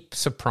keep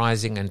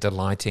surprising and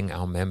delighting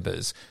our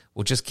members.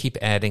 We'll just keep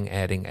adding.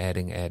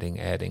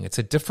 It's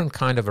a different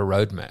kind of a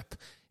roadmap.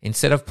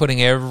 Instead of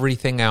putting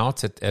everything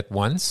out at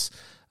once,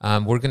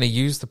 we're going to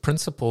use the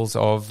principles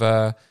of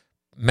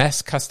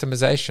mass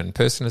customization,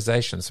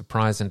 personalization,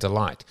 surprise, and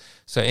delight.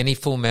 So any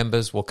full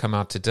members will come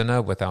out to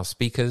dinner with our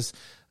speakers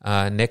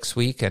next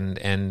week.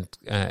 And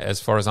as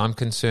far as I'm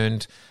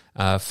concerned,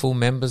 full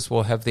members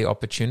will have the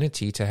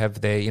opportunity to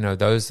have their,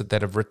 those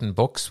that have written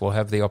books will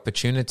have the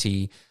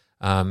opportunity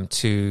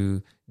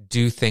to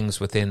do things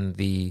within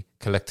the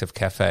Collective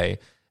Cafe.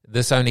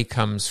 This only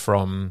comes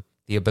from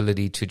the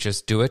ability to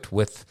just do it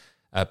with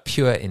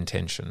pure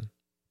intention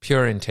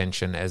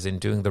as in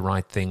doing the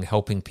right thing,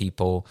 helping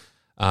people,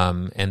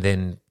 and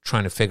then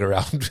trying to figure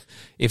out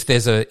if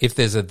there's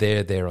a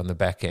there on the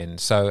back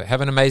end. So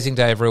have an amazing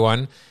day,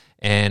 everyone.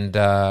 And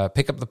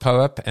pick up the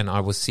POAP, and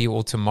I will see you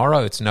all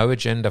tomorrow. It's No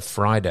Agenda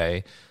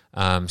Friday,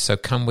 so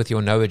come with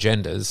your no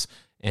agendas.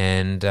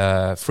 And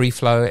free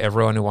flow,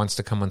 everyone who wants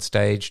to come on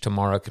stage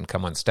tomorrow can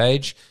come on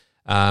stage.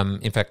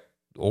 In fact,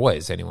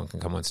 always anyone can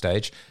come on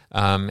stage.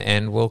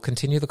 And we'll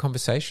continue the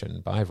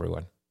conversation. Bye,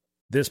 everyone.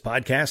 This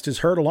podcast is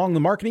heard along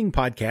the Marketing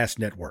Podcast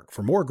Network.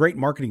 For more great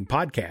marketing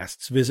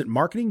podcasts, visit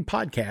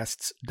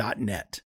marketingpodcasts.net.